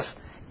confident with,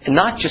 and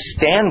not just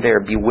stand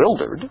there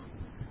bewildered.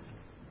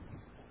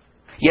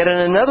 Yet in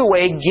another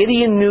way,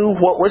 Gideon knew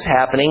what was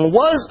happening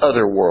was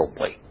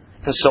otherworldly.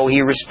 And so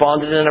he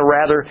responded in a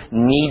rather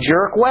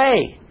knee-jerk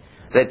way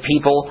that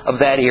people of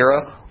that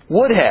era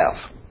would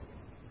have.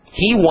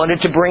 He wanted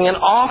to bring an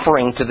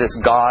offering to this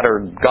god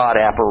or god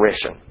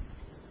apparition.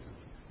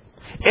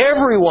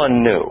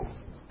 Everyone knew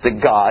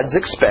that gods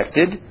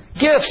expected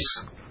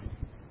gifts.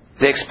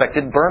 They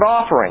expected burnt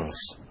offerings.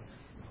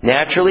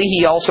 Naturally,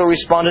 he also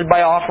responded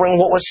by offering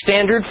what was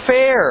standard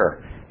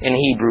fare in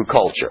Hebrew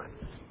culture,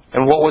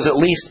 and what was at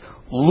least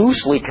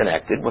loosely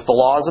connected with the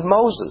laws of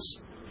Moses.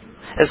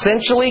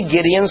 Essentially,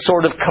 Gideon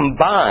sort of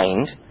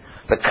combined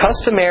the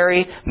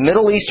customary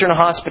Middle Eastern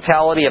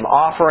hospitality of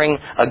offering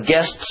a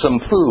guest some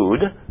food,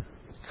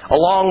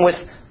 along with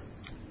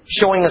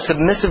showing a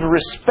submissive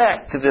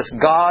respect to this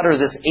God or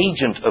this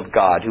agent of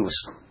God who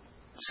was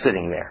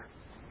sitting there.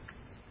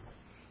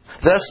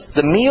 Thus,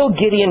 the meal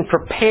Gideon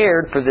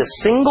prepared for this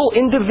single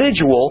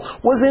individual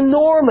was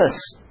enormous.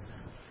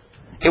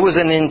 It was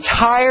an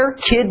entire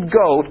kid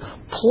goat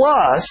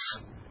plus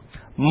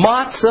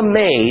matzah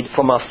made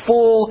from a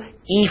full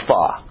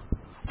ephah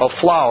of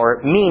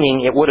flour,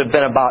 meaning it would have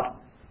been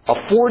about a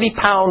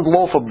 40-pound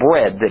loaf of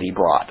bread that he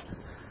brought.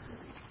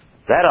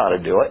 That ought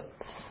to do it.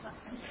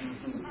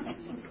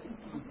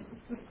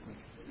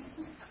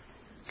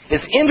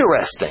 It's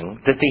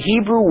interesting that the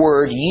Hebrew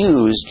word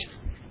used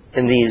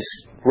in these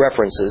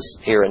references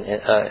here in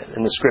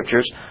the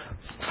Scriptures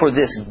for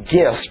this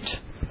gift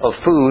of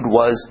food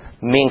was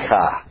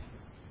mincha.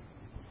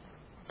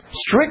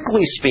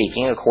 Strictly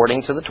speaking,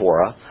 according to the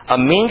Torah, a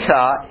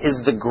mincha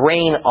is the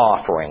grain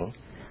offering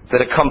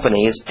that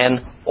accompanies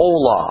an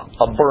olah,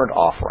 a burnt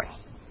offering.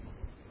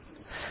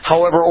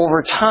 However,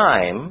 over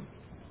time,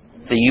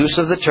 the use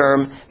of the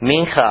term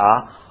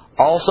mincha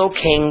also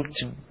came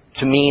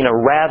to mean a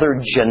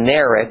rather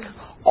generic,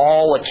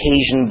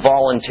 all-occasion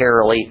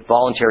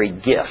voluntary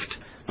gift,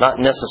 not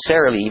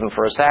necessarily even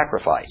for a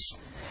sacrifice.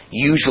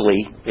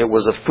 Usually, it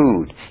was a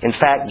food. In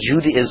fact,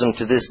 Judaism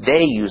to this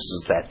day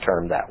uses that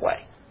term that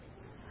way.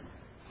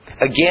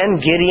 Again,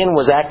 Gideon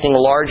was acting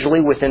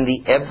largely within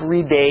the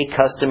everyday,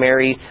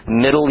 customary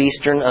Middle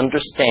Eastern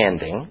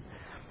understanding,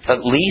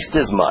 at least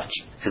as much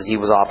as he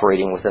was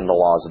operating within the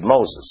laws of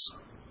Moses.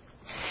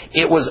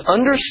 It was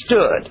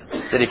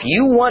understood that if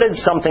you wanted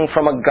something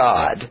from a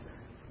god,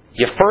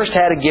 you first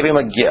had to give him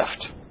a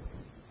gift.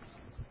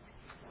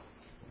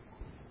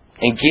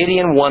 And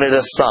Gideon wanted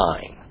a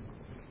sign.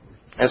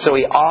 And so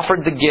he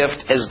offered the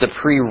gift as the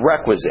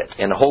prerequisite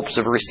in hopes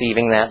of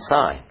receiving that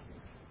sign.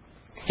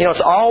 You know,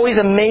 it's always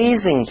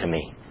amazing to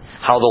me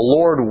how the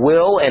Lord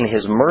will, in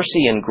His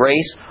mercy and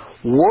grace,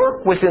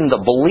 work within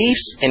the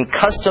beliefs and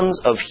customs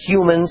of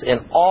humans in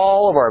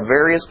all of our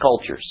various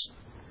cultures,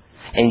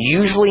 and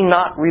usually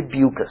not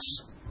rebuke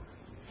us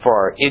for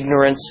our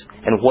ignorance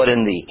and what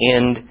in the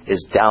end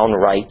is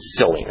downright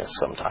silliness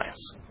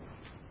sometimes.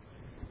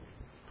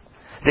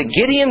 That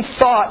Gideon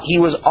thought he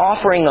was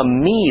offering a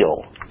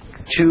meal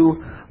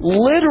to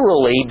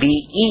literally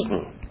be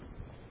eaten,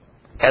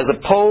 as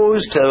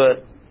opposed to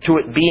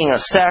it being a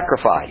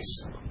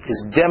sacrifice,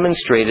 is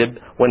demonstrated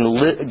when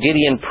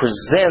Gideon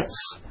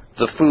presents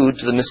the food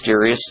to the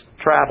mysterious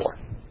traveler.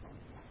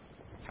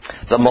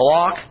 The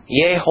Malach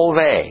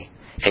Yehovah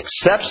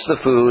accepts the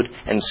food,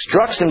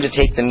 instructs him to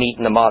take the meat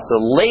and the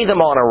matzah, lay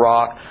them on a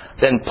rock,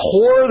 then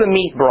pour the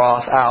meat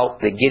broth out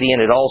that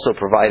Gideon had also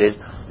provided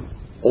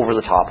over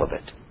the top of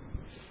it.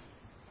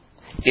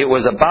 It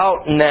was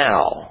about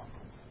now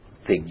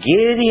that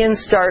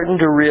Gideon's starting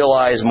to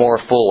realize more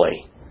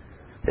fully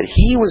that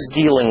he was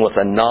dealing with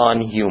a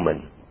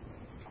non-human.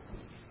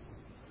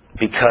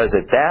 Because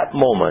at that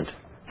moment,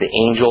 the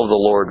angel of the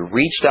Lord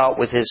reached out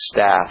with his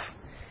staff,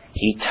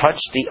 he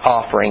touched the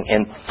offering,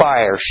 and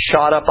fire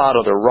shot up out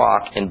of the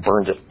rock and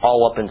burned it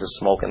all up into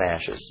smoke and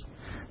ashes.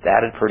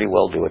 That'd pretty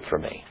well do it for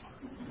me.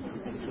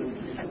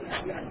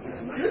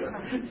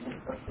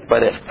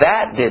 But if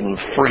that didn't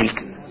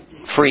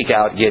freak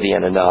out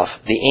Gideon enough,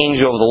 the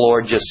angel of the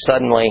Lord just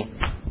suddenly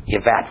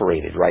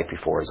evaporated right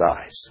before his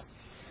eyes.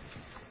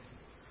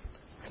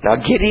 Now,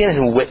 Gideon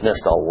had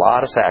witnessed a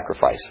lot of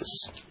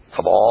sacrifices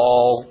of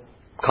all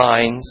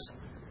kinds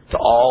to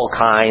all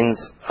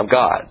kinds of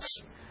gods.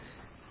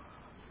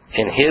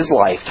 In his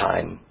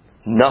lifetime,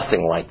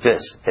 nothing like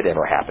this had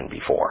ever happened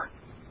before.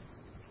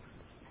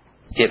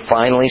 It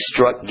finally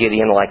struck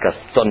Gideon like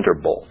a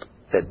thunderbolt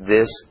that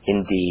this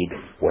indeed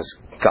was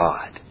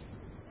God.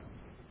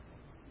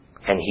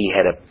 And He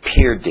had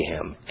appeared to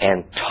him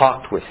and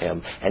talked with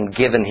him and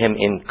given him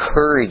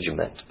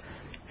encouragement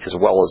as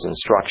well as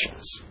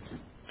instructions.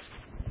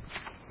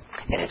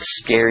 And it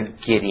scared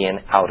Gideon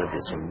out of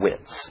his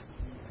wits.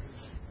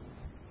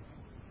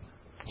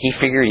 He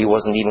figured he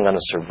wasn't even going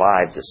to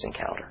survive this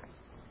encounter.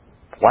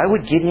 Why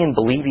would Gideon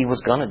believe he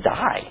was going to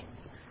die?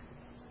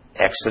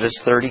 Exodus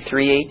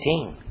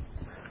 33:18.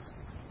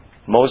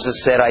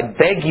 Moses said, "I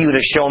beg you to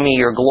show me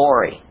your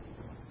glory."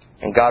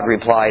 And God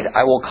replied,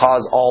 "I will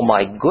cause all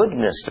my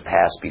goodness to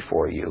pass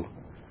before you,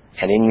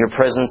 and in your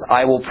presence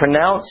I will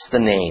pronounce the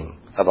name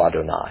of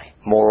Adonai.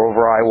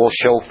 Moreover, I will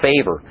show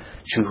favor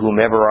to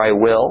whomever I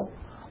will.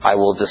 I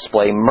will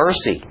display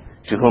mercy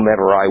to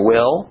whomever I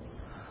will.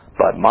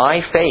 But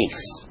my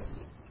face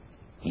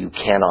you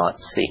cannot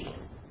see,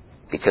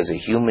 because a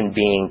human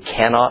being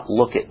cannot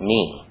look at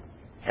me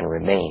and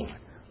remain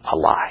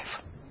alive."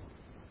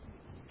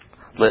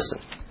 Listen.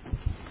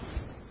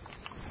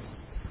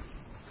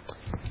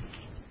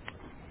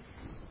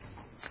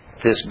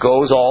 This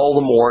goes all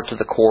the more to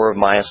the core of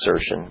my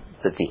assertion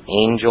that the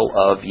angel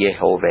of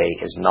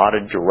Yehovah is not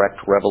a direct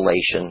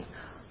revelation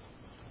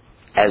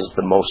as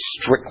the most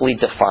strictly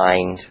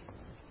defined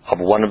of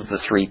one of the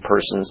three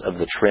persons of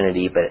the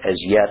Trinity, but as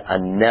yet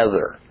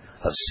another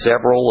of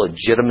several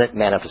legitimate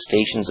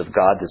manifestations of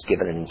God that's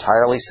given an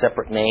entirely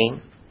separate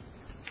name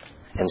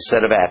and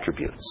set of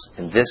attributes.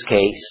 In this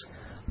case,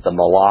 the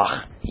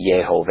Malach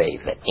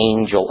Yehovah, the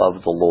angel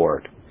of the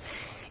Lord.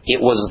 It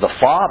was the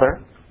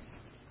Father,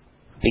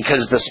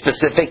 because the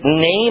specific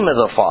name of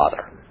the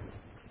Father,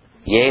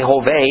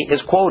 Yehovah,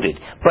 is quoted.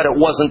 But it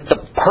wasn't the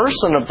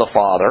person of the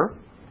Father,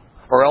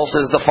 or else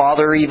as the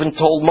Father even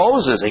told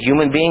Moses, a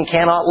human being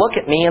cannot look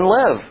at me and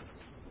live.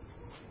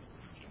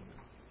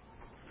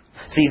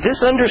 See,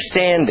 this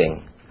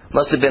understanding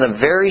must have been a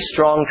very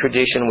strong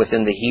tradition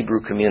within the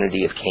Hebrew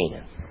community of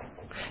Canaan.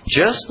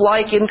 Just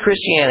like in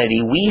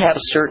Christianity, we have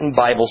certain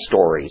Bible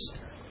stories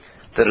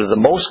that are the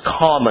most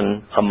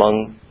common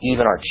among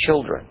even our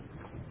children.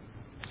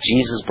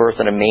 Jesus' birth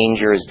in a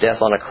manger, His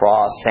death on a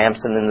cross,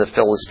 Samson and the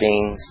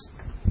Philistines.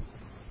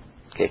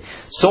 Okay.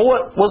 So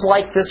it was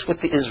like this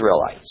with the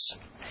Israelites.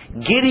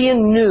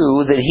 Gideon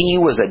knew that he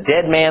was a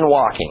dead man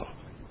walking,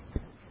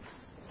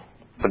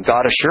 but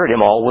God assured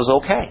him all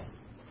was okay.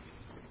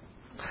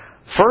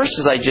 First,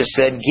 as I just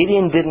said,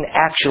 Gideon didn't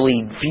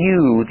actually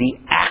view the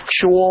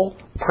actual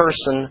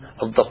person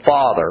of the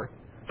Father,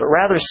 but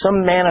rather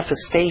some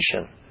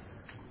manifestation.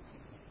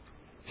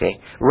 Okay.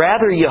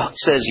 Rather,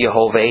 says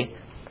Yehovah,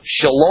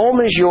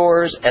 shalom is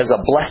yours as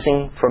a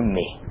blessing from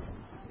me.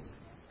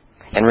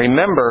 And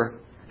remember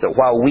that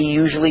while we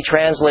usually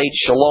translate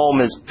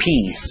shalom as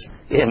peace,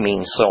 it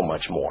means so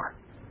much more.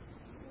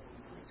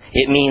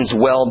 It means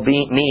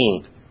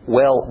well-being.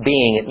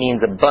 It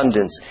means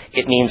abundance.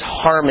 It means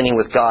harmony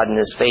with God and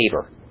His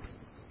favor.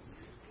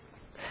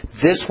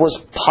 This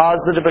was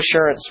positive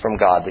assurance from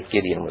God that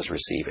Gideon was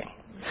receiving.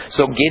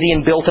 So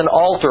Gideon built an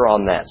altar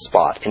on that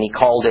spot, and he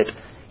called it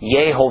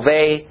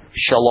Yehovah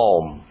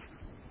Shalom.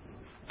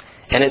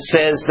 And it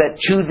says that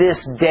to this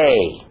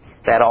day,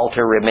 that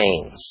altar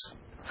remains.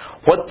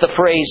 What the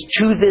phrase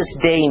 "to this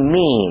day"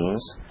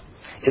 means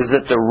is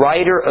that the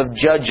writer of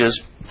Judges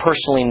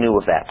personally knew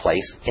of that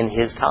place in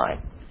his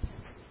time.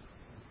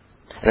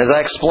 And as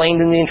I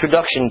explained in the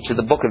introduction to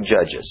the book of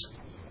Judges,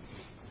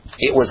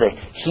 it was a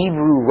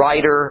Hebrew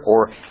writer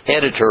or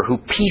editor who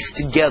pieced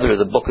together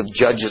the book of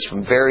Judges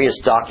from various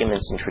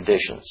documents and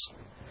traditions.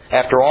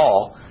 After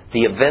all,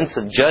 the events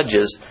of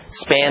Judges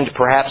spanned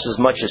perhaps as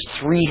much as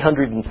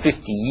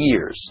 350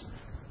 years.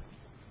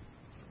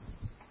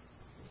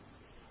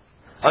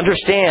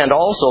 Understand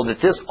also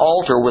that this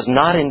altar was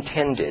not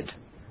intended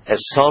as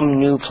some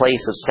new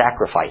place of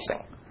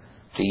sacrificing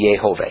to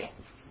Yehovah.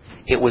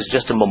 It was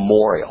just a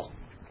memorial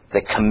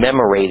that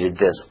commemorated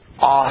this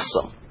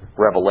awesome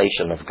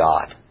revelation of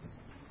God.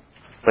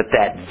 But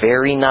that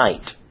very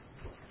night,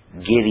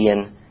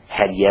 Gideon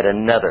had yet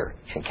another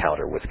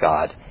encounter with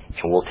God,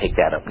 and we'll take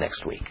that up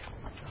next week.